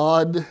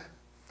odd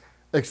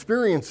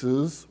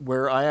experiences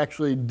where I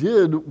actually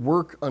did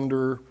work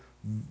under,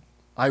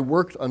 I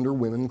worked under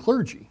women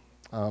clergy.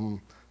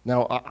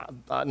 Now,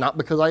 not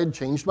because I had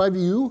changed my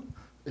view,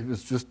 it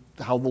was just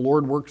how the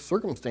Lord works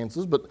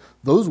circumstances, but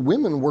those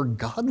women were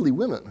godly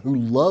women who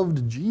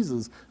loved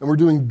Jesus and were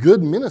doing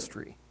good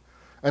ministry.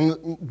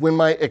 And when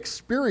my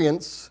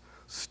experience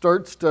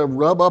starts to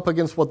rub up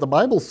against what the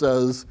Bible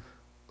says,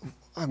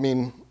 I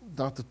mean,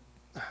 it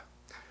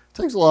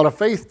takes a lot of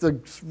faith to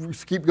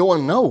keep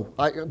going. No,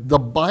 the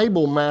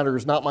Bible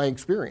matters, not my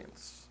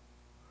experience.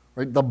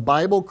 Right? The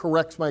Bible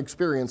corrects my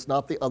experience,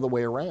 not the other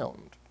way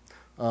around.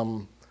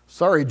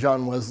 Sorry,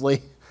 John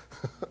Wesley.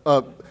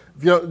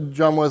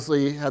 John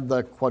Wesley had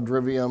the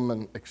quadrivium,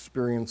 and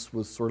experience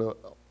was sort of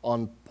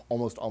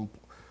almost on.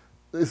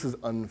 This is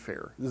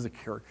unfair. This is a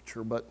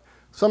caricature, but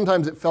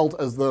sometimes it felt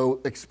as though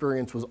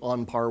experience was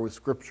on par with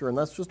Scripture, and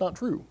that's just not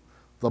true.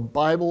 The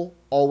Bible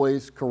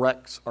always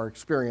corrects our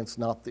experience,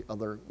 not the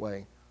other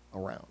way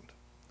around.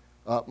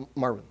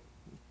 Marvin.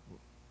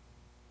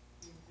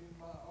 In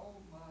my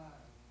own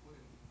mind, when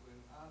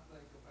I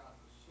think about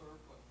the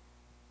serpent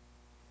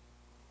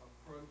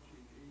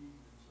approaching Eve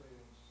and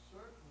saying,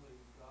 certainly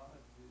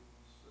God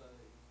didn't say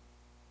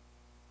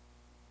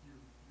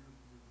you're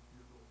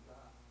going to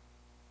die.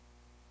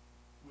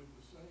 With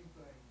the same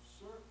thing,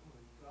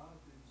 certainly God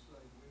didn't say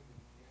women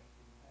can't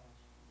be pastors.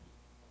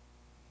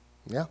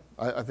 Yeah,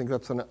 I think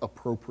that's an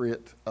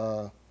appropriate.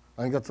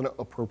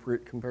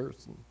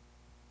 Comparison.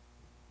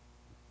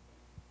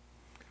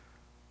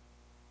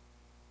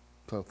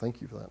 So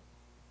thank you for that.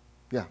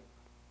 Yeah. I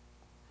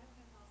don't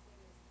know how I'll say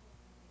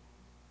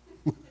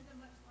this. It's a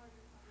much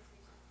larger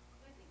conversation,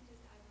 but I think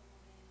just as a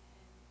woman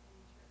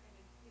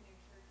and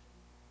church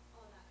and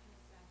all that kind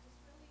of stuff, just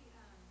really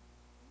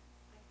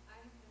like I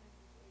have been in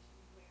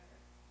situations where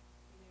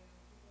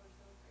people are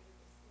so afraid of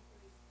this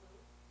slippery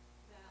slope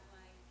that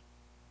like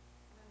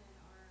women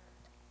are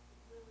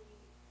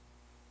really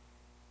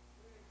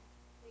there are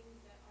things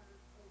that are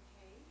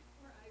okay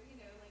or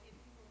like if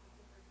people have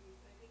different views,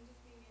 but I think just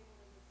being able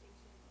to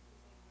distinction like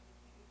you're saying women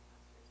can't be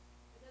pastors,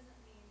 it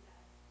doesn't mean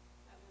that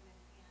women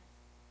can't,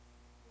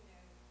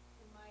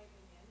 in my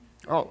opinion,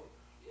 Oh.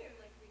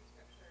 like read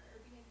scripture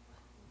or be in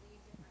class and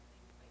lead different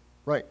things like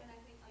Right. and I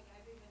think like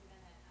I've even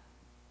been at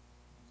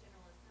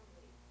General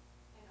Assembly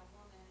and a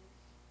woman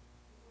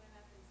went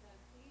up and said,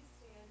 please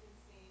stand and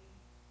sing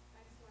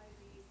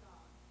XYZ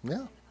song.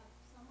 Yeah. And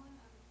someone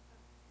got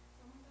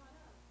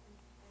up and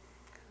was like,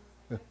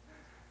 I protest.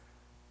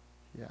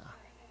 Yeah.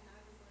 And I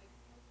was like,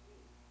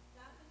 okay,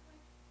 that was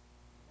like,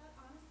 that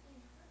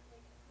honestly hurt,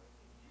 like it hurt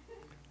me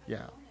as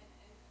Yeah. a woman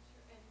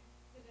and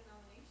the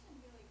denomination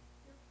be like,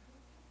 you're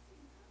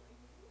protesting that, like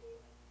really?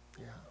 Like,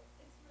 Yeah.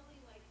 it's really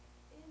like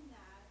in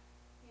that,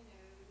 the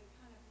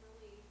kind of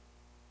really,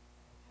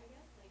 I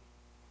guess like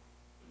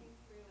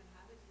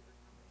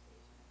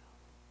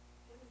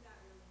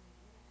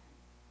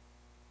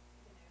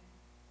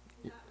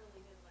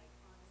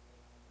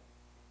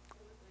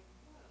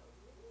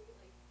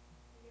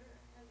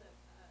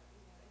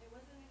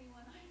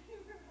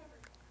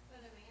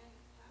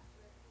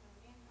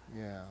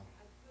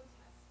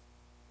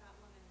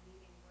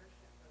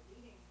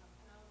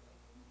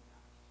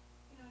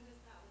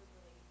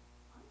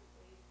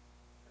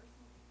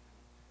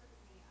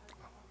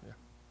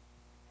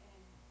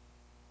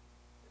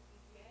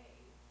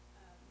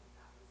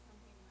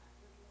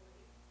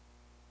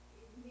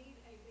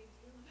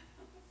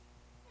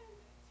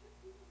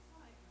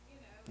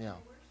Yeah.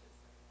 a worship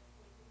service.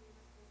 Like we were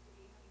supposed to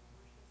be having a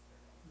worship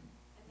service,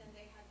 and then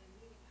they had a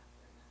meeting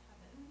after, and that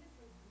happened. I mean, this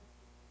was,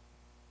 maybe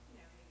 7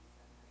 or 8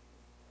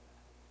 years ago. That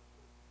I was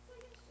like, so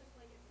I guess just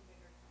like it's a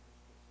bigger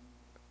conversation.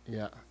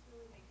 Yeah. Just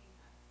really making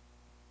that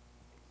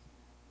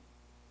distinction, I think,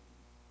 between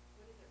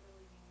what does it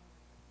really mean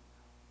when we're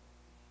talking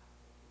about that we have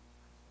to be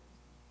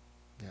pastors,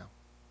 Yeah.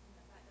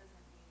 and that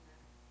doesn't mean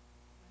that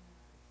women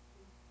are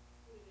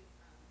excluded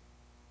from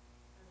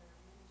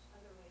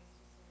other ways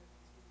to serve and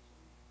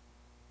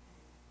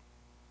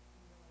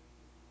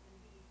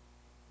teach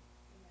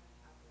and really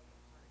have like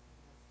a part in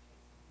those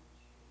types of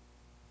ministries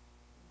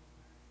and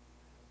learn and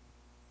grow.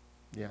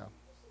 Yeah.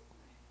 It's just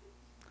my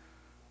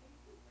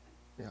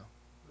Yeah.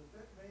 But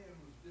that man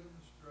was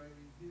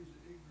demonstrating his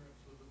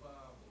ignorance of the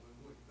Bible and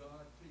what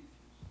God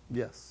teaches.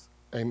 Yes.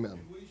 Amen.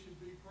 And we should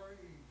be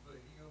praying for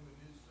him and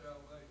his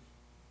salvation.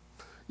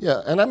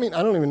 Yeah, and I mean,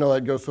 I don't even know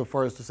I'd go so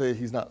far as to say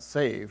he's not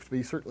saved, but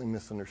he certainly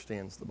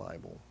misunderstands the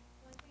Bible.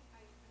 Well,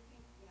 I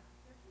think, yeah,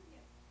 there can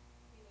be I've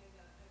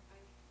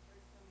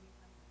heard so many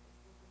times like this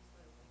slippery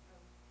slope, like,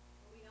 oh,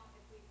 well, we don't,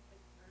 if this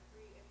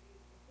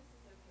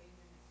is okay,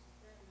 then it's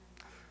just then, and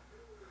then,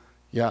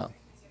 Yeah. it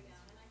can go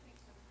down, and I think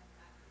sometimes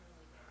that can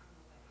really get in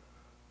the way of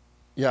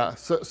Yeah.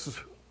 So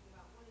thinking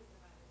about what is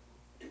the Bible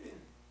say.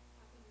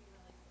 How can we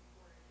really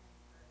support and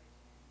encourage,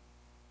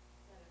 and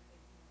instead of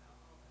thinking about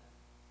all the little,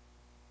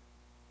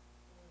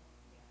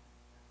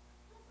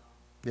 that's all.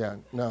 yeah,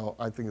 no,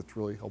 I think it's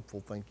really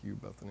helpful. Thank you,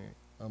 Bethany.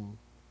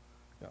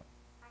 Yeah.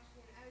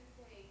 Actually, and I would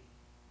say,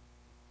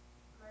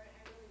 Marvin,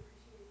 I really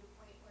appreciated your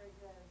point where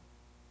the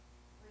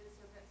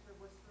serpent sort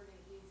of whispered in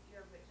Eve's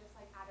ear, but just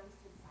like Adam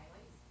stood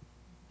silent,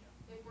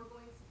 if we're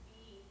going to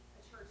be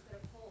a church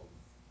that upholds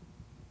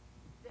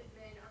that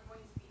men are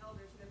going to be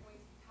elders and they're going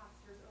to be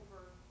pastors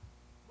over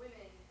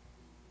women,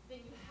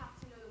 then you have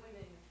to know the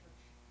women in your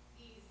church.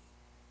 Please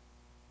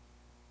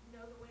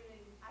know the women,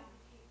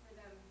 advocate for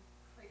them,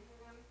 pray for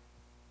them.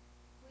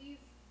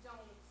 Please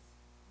don't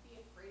be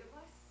afraid of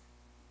us.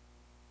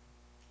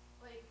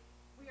 Like,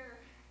 we are,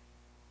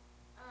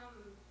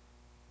 and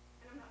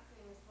I'm not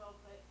saying this well,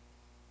 but,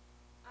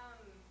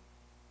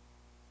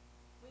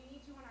 we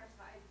need you on our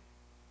side.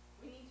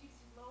 We need you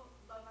to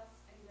love us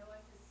and know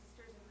us as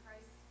sisters in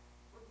Christ.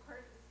 We're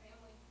part of this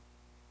family.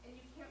 And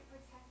you can't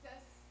protect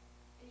us,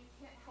 and you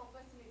can't help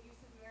us in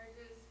abusive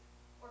marriages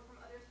or from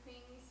other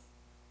things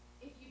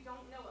if you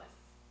don't know us.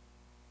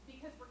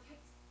 Because we're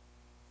kept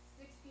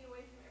 6 feet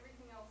away from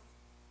everything else,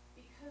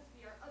 because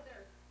we are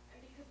other, and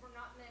because we're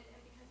not men,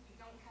 and because we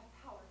don't have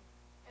power,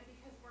 and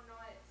because we're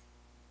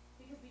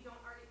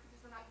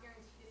not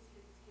guaranteed a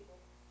seat at the table.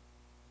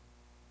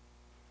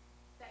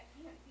 That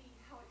can't be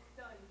how it's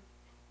done.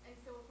 And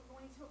so if we're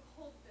going to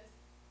uphold this,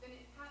 then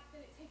it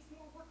takes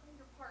more work on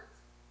your part.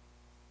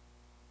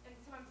 And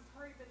so I'm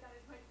sorry, but that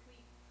is my plea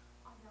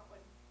on that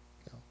one.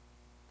 Yeah.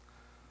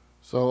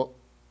 So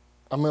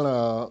I'm going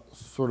to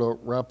sort of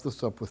wrap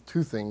this up with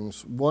two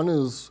things. One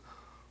is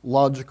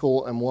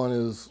logical, and one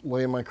is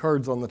laying my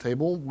cards on the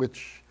table,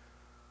 which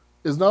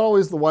is not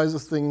always the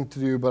wisest thing to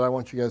do, but I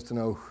want you guys to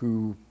know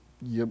who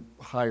you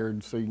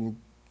hired so you can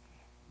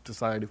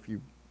decide if you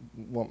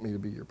want me to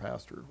be your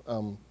pastor.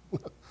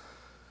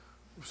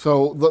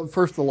 So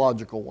first, the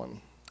logical one.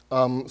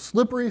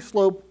 Slippery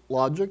slope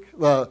logic.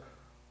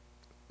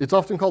 It's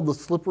often called the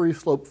slippery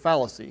slope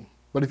fallacy.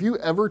 But if you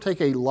ever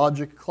take a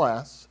logic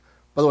class,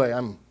 by the way,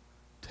 I'm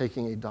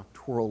taking a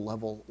doctoral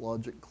level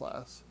logic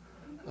class.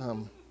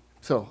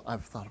 So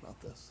I've thought about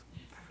this.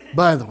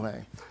 By the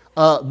way,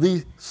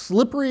 the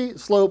slippery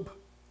slope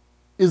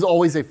is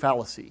always a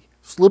fallacy.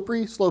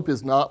 Slippery slope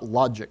is not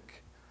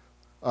logic.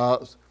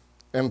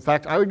 In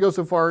fact, I would go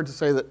so far to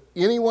say that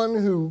anyone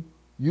who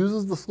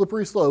uses the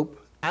slippery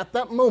slope at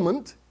that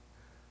moment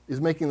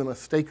is making the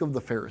mistake of the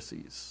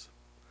Pharisees.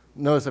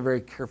 Notice I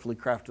very carefully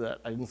crafted that.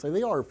 I didn't say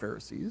they are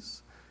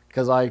Pharisees,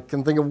 because I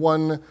can think of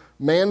one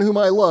man whom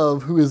I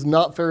love who is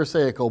not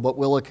Pharisaical, but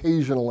will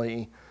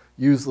occasionally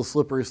use the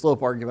slippery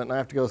slope argument, and I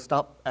have to go,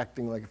 stop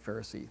acting like a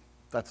Pharisee.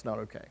 That's not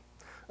okay.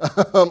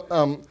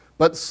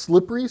 But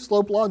slippery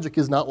slope logic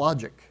is not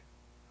logic.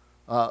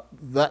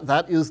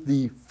 That is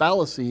the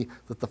fallacy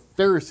that the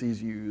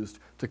Pharisees used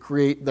to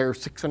create their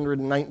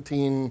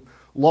 619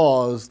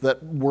 laws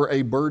that were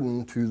a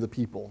burden to the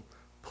people.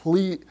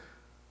 Please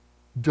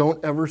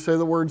don't ever say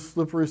the word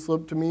slippery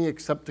slope to me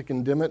except to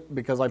condemn it,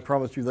 because I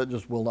promise you that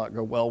just will not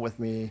go well with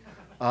me.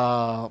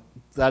 That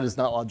is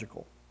not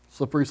logical.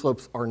 Slippery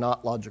slopes are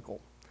not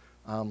logical.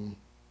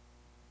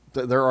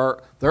 There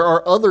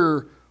are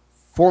other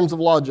forms of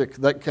logic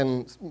that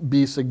can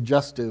be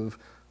suggestive,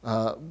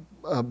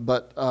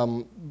 but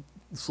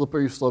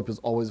slippery slope is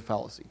always a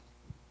fallacy.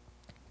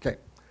 Okay,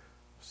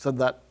 said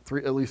that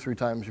at least three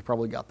times. You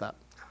probably got that.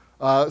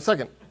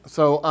 Second,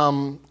 so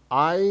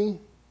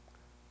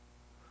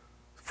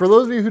for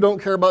those of you who don't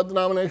care about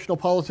denominational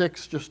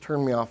politics, just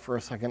turn me off for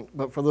a second.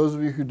 But for those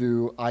of you who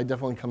do, I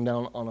definitely come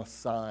down on a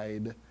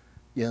side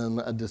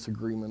in a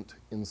disagreement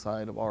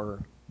inside of our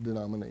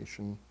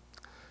denomination.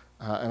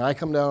 And I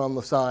come down on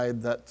the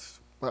side that,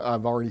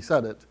 I've already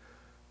said it,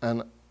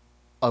 and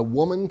a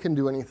woman can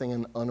do anything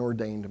an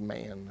unordained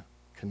man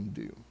can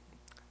do.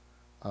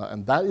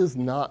 And that is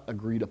not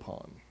agreed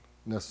upon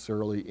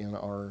necessarily in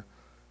our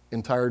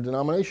entire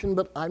denomination,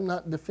 but I'm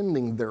not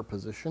defending their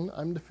position,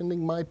 I'm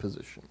defending my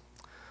position.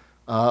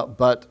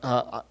 But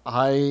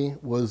I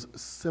was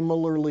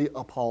similarly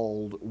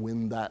appalled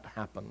when that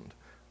happened.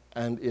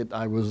 And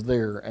I was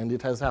there, and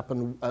it has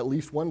happened at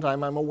least one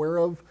time I'm aware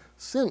of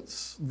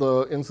since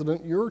the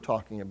incident you're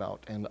talking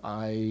about. And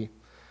I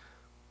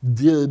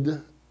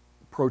did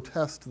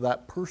protest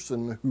that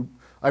person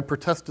I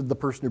protested the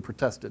person who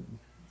protested.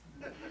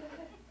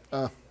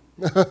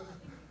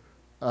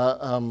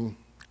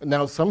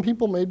 Now, some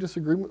people may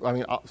disagree.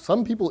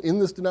 Some people in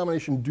this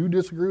denomination do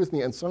disagree with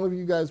me, and some of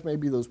you guys may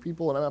be those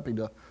people, and I'm happy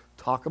to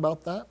talk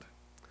about that.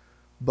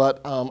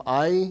 But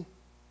I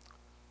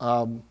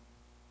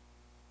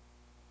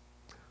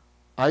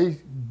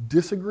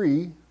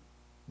disagree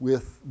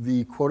with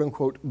the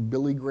quote-unquote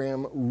Billy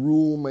Graham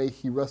rule, may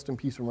he rest in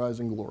peace and rise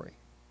in glory.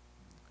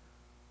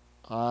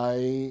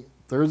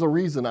 There's a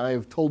reason I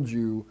have told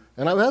you,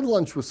 and I've had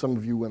lunch with some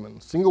of you women,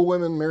 single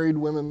women, married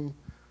women.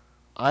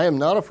 I am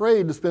not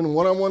afraid to spend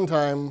one-on-one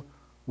time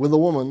with a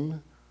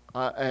woman,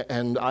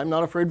 and I'm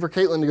not afraid for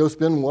Caitlin to go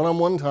spend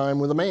one-on-one time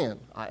with a man.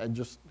 I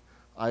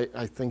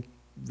think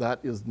that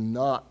is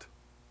not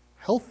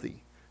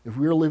healthy if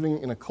we are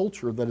living in a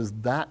culture that is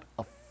that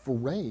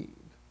afraid,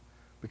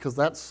 because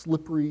that's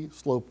slippery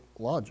slope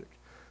logic.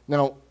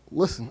 Now,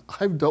 listen,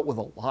 I've dealt with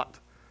a lot.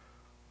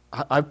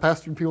 I've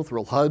pastored people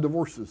through a lot of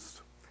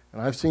divorces,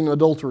 and I've seen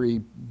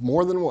adultery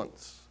more than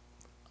once.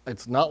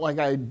 It's not like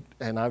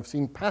and I've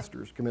seen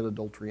pastors commit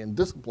adultery and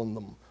discipline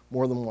them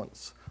more than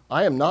once.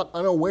 I am not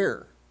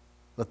unaware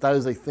that that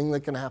is a thing that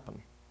can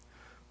happen.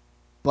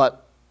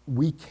 But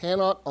we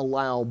cannot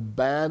allow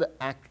bad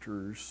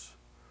actors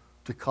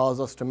to cause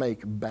us to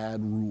make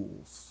bad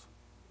rules.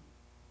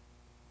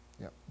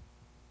 Yeah.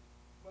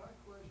 My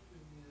question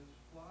is,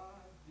 why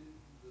didn't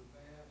the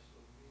mass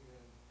of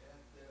men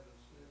at that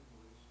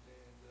assembly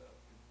stand up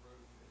and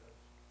protest?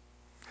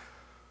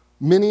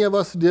 Many of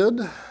us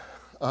did.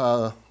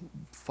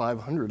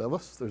 500 of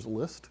us, there's a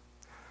list.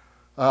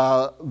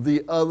 There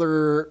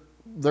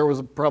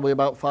was probably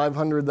about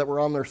 500 that were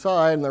on their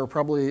side, and there were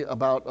probably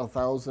about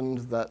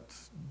 1,000 that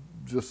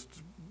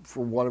just,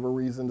 for whatever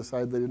reason,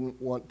 decided they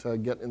didn't want to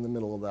get in the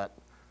middle of that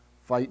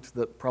fight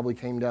that probably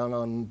came down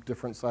on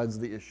different sides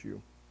of the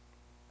issue.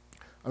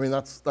 I mean,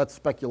 that's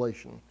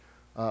speculation.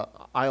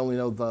 I only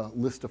know the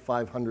list of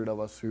 500 of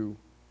us who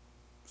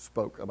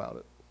spoke about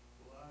it.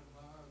 Well, I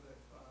admire that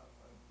 500.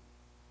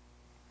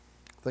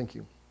 Thank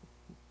you.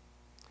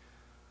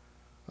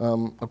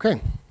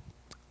 Okay.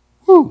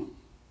 Woo.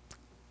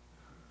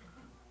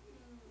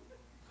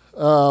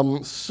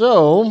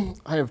 So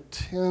I have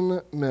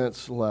 10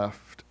 minutes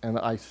left, and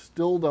I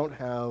still don't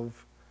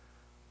have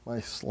my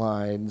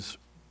slides.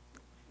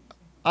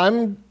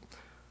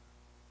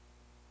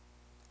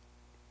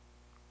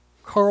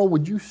 Carl,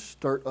 would you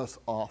start us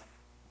off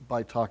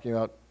by talking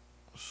about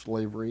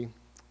slavery?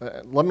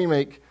 Let me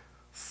make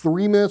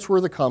 3 minutes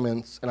worth of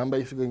comments, and I'm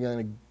basically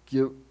going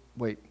to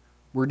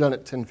we're done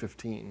at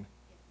 10:15.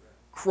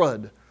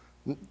 Crud.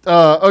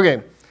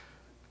 Okay.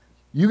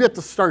 You get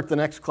to start the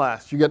next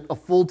class. You get a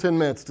full 10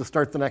 minutes to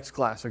start the next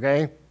class,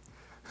 okay?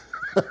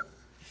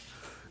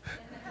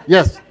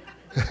 Yes.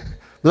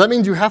 But that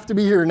means you have to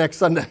be here next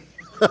Sunday.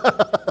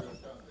 All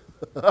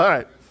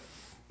right.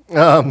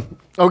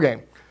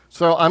 Okay.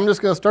 So I'm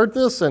just going to start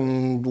this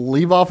and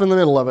leave off in the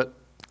middle of it.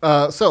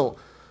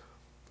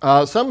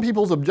 Some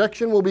people's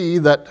objection will be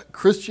that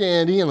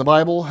Christianity and the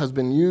Bible has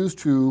been used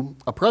to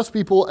oppress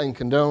people and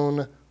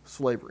condone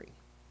slavery.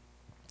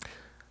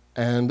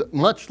 And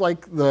much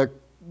like the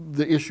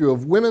issue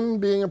of women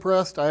being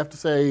oppressed, I have to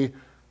say,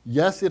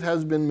 yes, it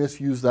has been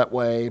misused that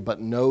way,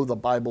 but no, the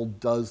Bible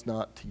does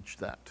not teach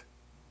that.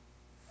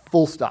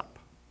 Full stop.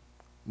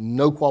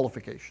 No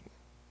qualification.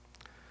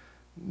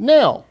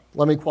 Now,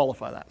 let me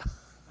qualify that.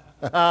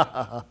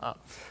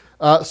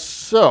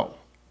 So,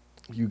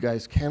 you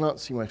guys cannot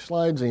see my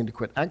slides. I need to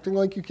quit acting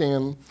like you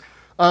can.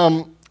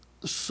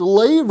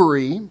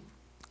 Slavery,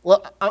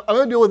 well, I'm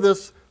going to deal with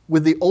this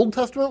with the Old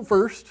Testament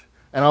first,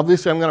 and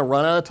obviously I'm going to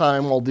run out of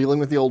time while dealing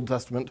with the Old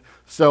Testament.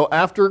 So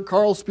after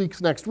Carl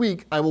speaks next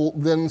week, I will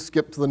then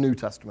skip to the New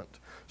Testament.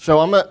 So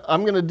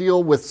I'm going to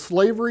deal with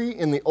slavery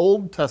in the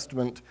Old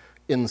Testament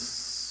in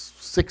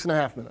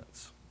 6.5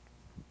 minutes.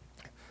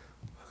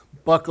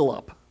 Buckle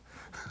up.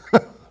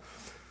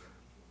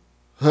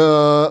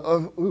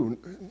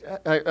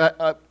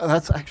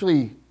 That's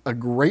actually a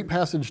great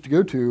passage to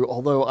go to,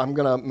 although I'm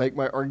going to make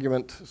my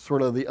argument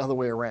sort of the other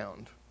way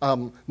around.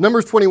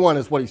 Numbers 21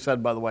 is what he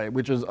said, by the way,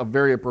 which is a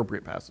very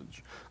appropriate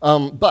passage.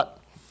 But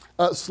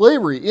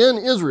slavery in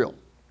Israel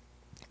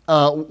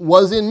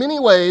was in many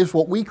ways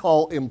what we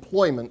call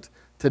employment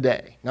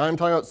today. Now I'm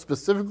talking about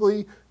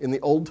specifically in the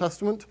Old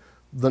Testament.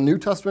 The New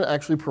Testament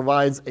actually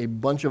provides a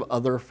bunch of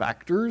other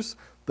factors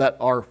that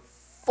are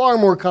far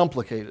more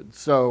complicated.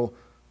 So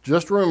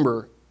just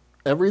remember,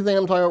 Everything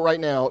I'm talking about right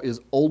now is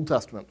Old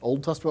Testament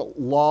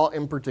law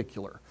in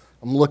particular.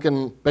 I'm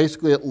looking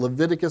basically at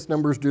Leviticus,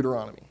 Numbers,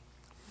 Deuteronomy.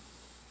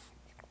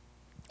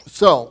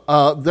 So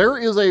there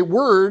is a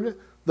word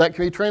that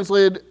can be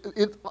translated,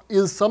 it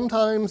is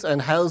sometimes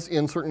and has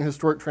in certain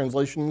historic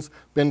translations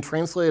been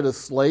translated as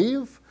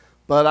slave,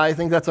 but I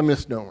think that's a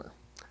misnomer.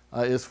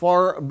 It is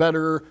far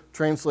better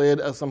translated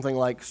as something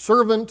like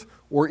servant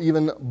or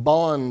even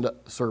bond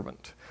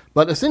servant.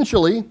 But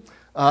essentially,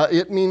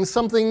 it means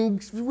something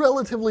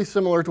relatively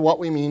similar to what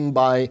we mean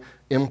by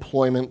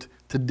employment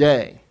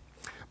today.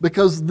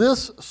 Because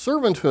this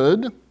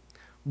servanthood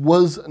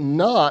was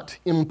not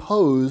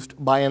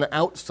imposed by an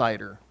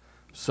outsider,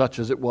 such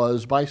as it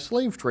was by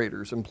slave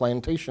traders and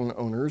plantation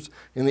owners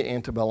in the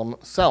antebellum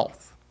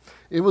South.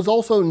 It was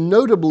also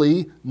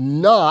notably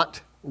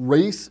not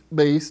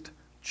race-based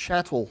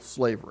chattel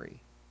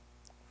slavery.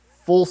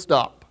 Full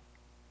stop.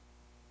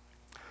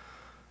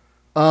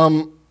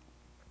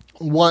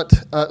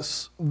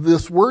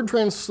 This word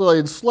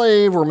translated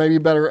slave, or maybe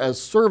better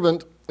as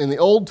servant, in the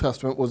Old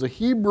Testament was a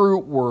Hebrew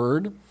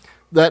word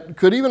that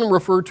could even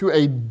refer to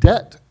a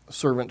debt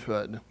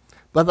servanthood,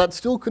 but that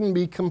still couldn't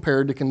be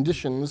compared to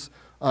conditions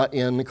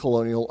in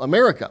colonial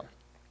America.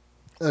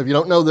 If you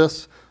don't know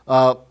this,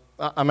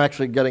 I'm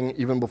actually getting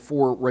even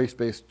before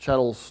race-based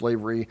chattel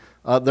slavery.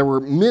 There were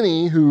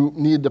many who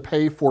needed to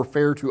pay for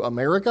fare to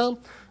America,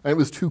 and it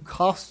was too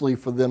costly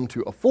for them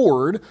to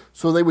afford,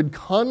 so they would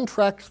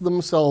contract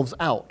themselves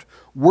out,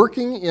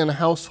 working in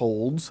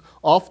households,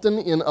 often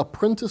in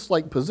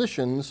apprentice-like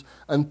positions,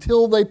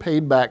 until they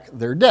paid back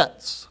their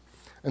debts.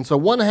 And so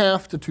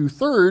 1/2 to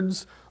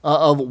 2/3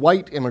 of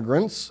white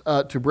immigrants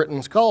to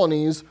Britain's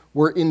colonies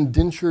were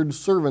indentured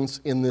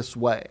servants in this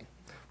way,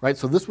 right?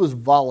 So this was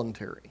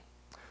voluntary.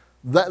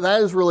 That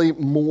is really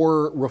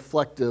more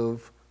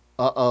reflective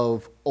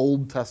of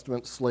Old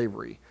Testament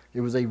slavery.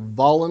 It was a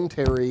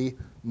voluntary,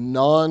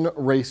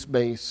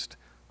 non-race-based,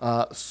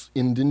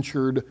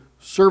 indentured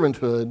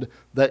servanthood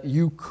that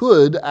you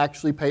could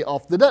actually pay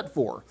off the debt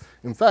for.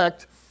 In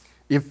fact,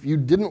 if you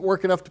didn't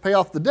work enough to pay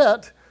off the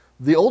debt,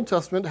 the Old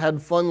Testament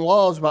had fun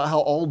laws about how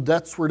all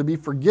debts were to be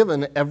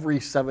forgiven every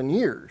 7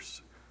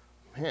 years.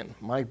 Man,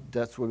 my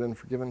debts would have been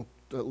forgiven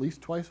at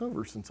least twice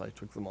over since I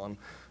took them on.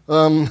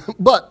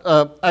 But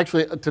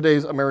actually,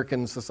 today's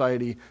American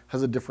society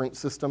has a different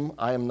system.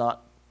 I'm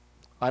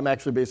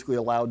actually basically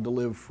allowed to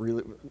live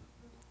freely.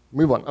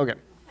 Move on, okay.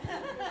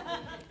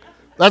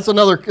 That's an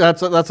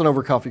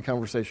over coffee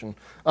conversation.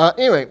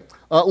 Anyway,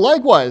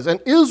 likewise, an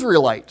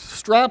Israelite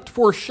strapped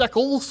for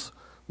shekels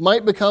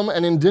might become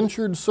an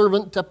indentured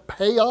servant to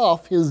pay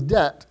off his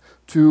debt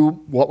to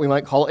what we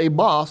might call a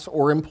boss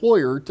or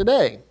employer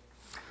today.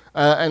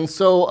 And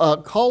so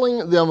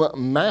calling them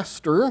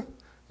master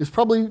is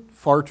probably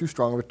far too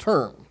strong of a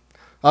term.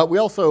 We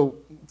also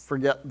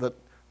forget that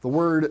the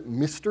word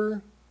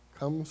Mr.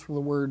 comes from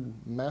the word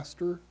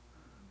master.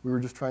 We were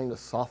just trying to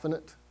soften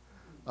it.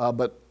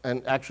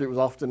 And actually it was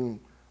often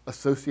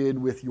associated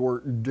with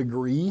your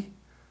degree.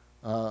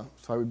 So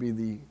I would be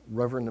the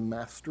Reverend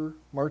Master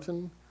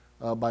Martin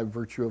by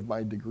virtue of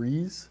my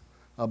degrees.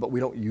 But we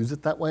don't use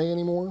it that way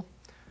anymore.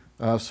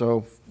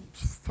 So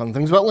fun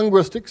things about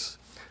linguistics.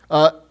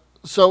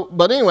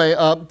 But anyway,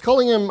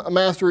 calling him a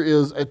master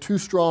is too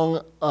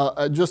strong,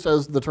 just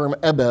as the term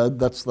ebed,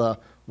 that's the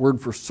word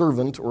for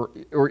servant,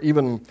 or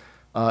even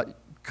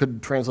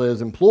could translate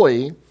as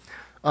employee,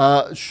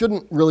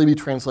 shouldn't really be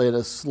translated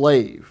as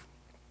slave.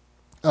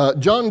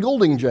 John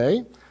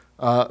Goldingay,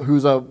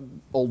 who's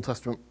an Old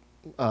Testament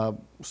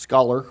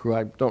scholar who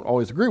I don't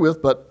always agree with,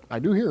 but I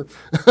do here,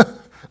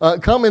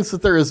 comments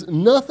that there is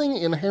nothing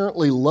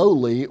inherently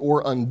lowly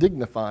or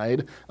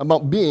undignified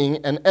about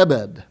being an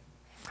ebed.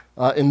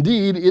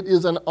 Indeed, it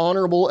is an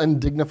honorable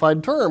and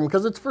dignified term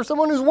because it's for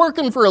someone who's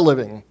working for a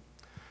living.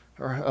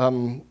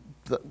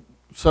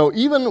 So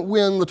even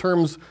when the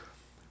terms,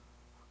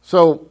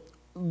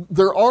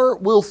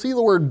 we'll see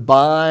the word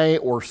buy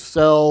or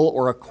sell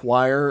or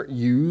acquire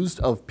used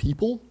of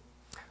people,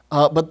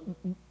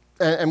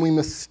 and we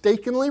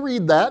mistakenly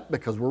read that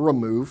because we're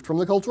removed from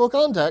the cultural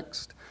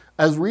context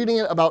as reading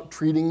it about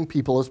treating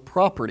people as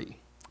property.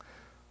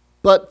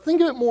 But think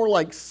of it more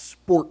like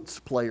sports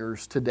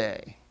players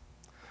today.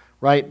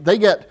 Right? They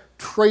get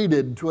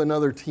traded to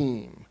another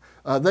team.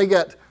 They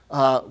get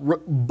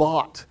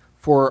bought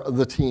for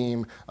the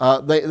team.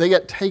 They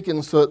get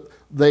taken so that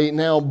they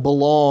now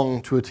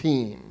belong to a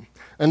team.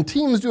 And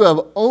teams do have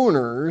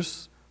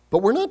owners, but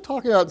we're not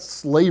talking about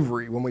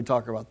slavery when we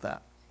talk about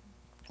that.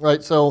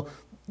 Right? So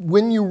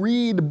when you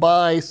read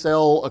buy,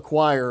 sell,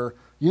 acquire,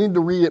 you need to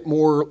read it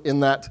more in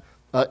that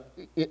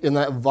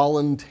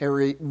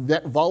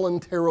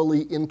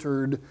voluntarily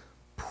entered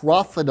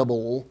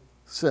profitable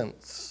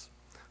sense.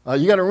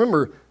 You got to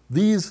remember,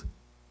 these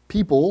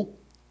people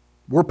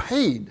were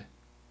paid,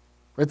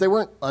 right? They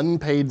weren't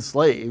unpaid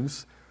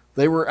slaves.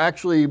 They were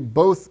actually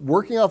both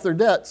working off their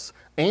debts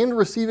and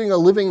receiving a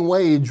living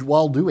wage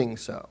while doing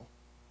so.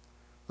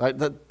 Right?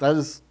 That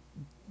is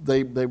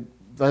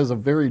a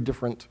very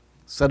different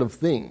set of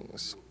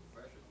things.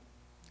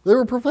 They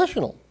were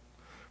professional,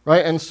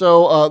 right? And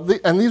so,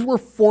 these were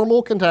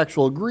formal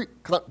contractual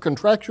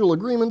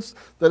agreements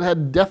that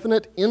had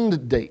definite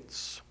end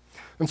dates.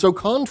 And so,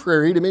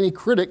 contrary to many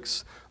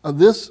critics,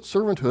 this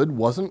servanthood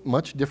wasn't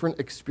much different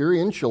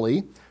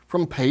experientially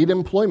from paid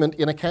employment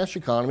in a cash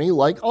economy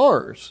like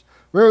ours.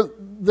 Remember,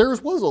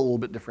 theirs was a little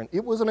bit different.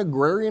 It was an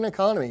agrarian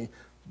economy.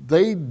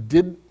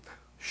 The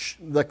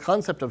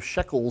concept of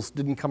shekels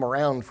didn't come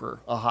around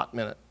for a hot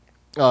minute.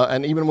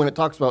 And even when it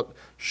talks about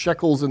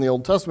shekels in the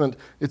Old Testament,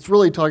 it's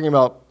really talking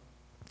about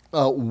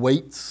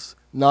weights,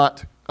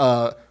 not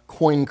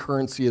coin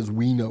currency as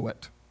we know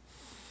it.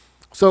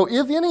 So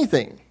if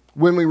anything,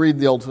 when we read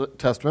the Old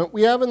Testament,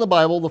 we have in the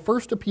Bible the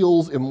first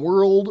appeals in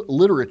world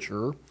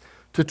literature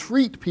to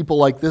treat people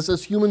like this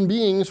as human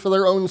beings for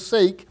their own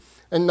sake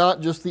and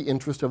not just the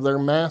interest of their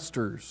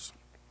masters,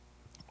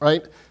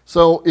 right?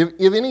 So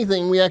if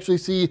anything, we actually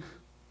see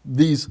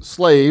these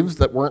slaves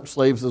that weren't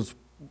slaves as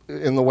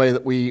in the way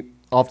that we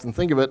often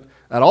think of it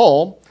at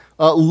all,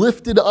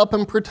 lifted up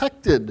and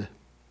protected.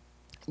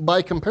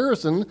 By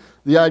comparison,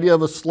 the idea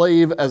of a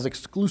slave as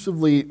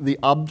exclusively the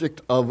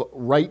object of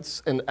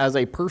rights and as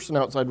a person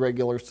outside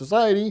regular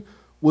society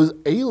was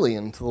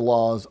alien to the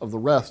laws of the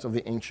rest of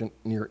the ancient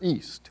Near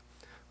East,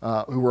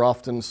 who were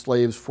often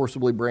slaves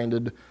forcibly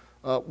branded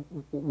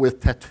with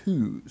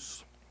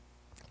tattoos.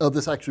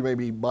 This actually may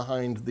be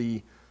behind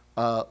the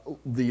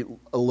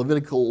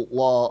Levitical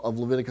law of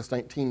Leviticus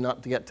 19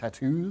 not to get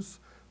tattoos,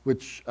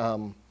 which,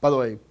 by the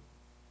way,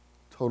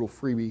 total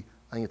freebie,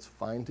 I think it's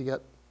fine to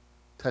get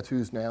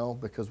tattoos now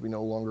because we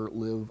no longer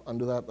live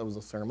under that. That was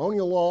a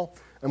ceremonial law.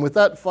 And with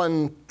that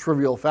fun,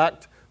 trivial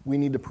fact, we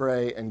need to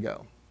pray and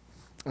go.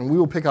 And we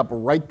will pick up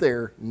right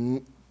there,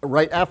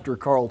 right after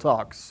Carl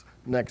talks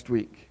next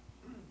week.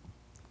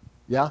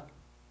 Yeah?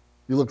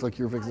 You look like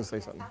you were fixing to say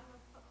something.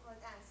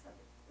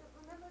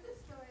 Remember the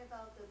story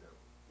about the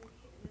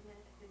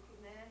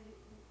man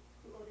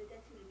who owed a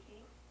debt to the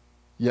king?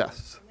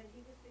 Yes. And when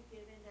he was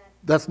forgiven that...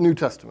 That's New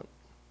Testament.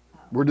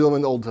 We're dealing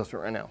with the Old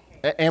Testament right now.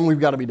 And we've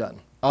got to be done.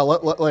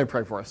 Let me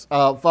pray for us.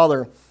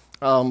 Father,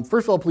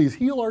 first of all, please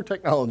heal our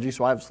technology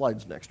so I have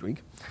slides next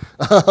week.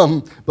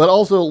 But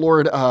also,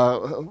 Lord,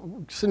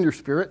 send your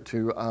Spirit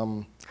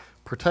to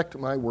protect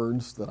my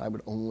words that I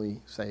would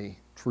only say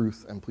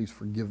truth, and please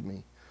forgive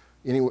me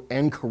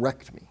and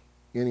correct me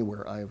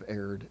anywhere I have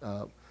erred.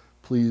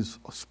 Please,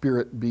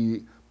 Spirit,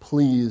 be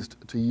pleased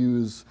to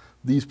use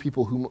these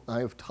people whom I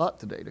have taught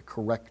today to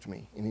correct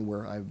me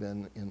anywhere I've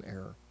been in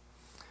error.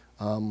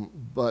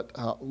 But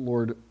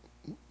Lord,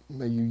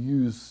 may you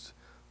use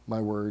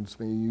my words,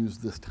 may you use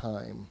this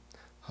time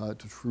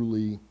to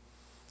truly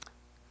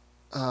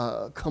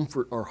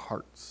comfort our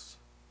hearts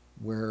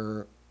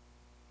where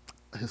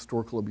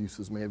historical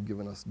abuses may have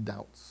given us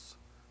doubts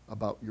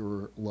about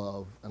your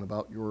love and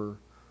about your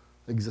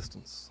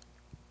existence.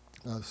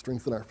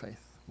 Strengthen our faith.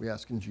 We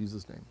ask in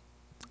Jesus' name.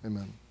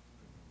 Amen.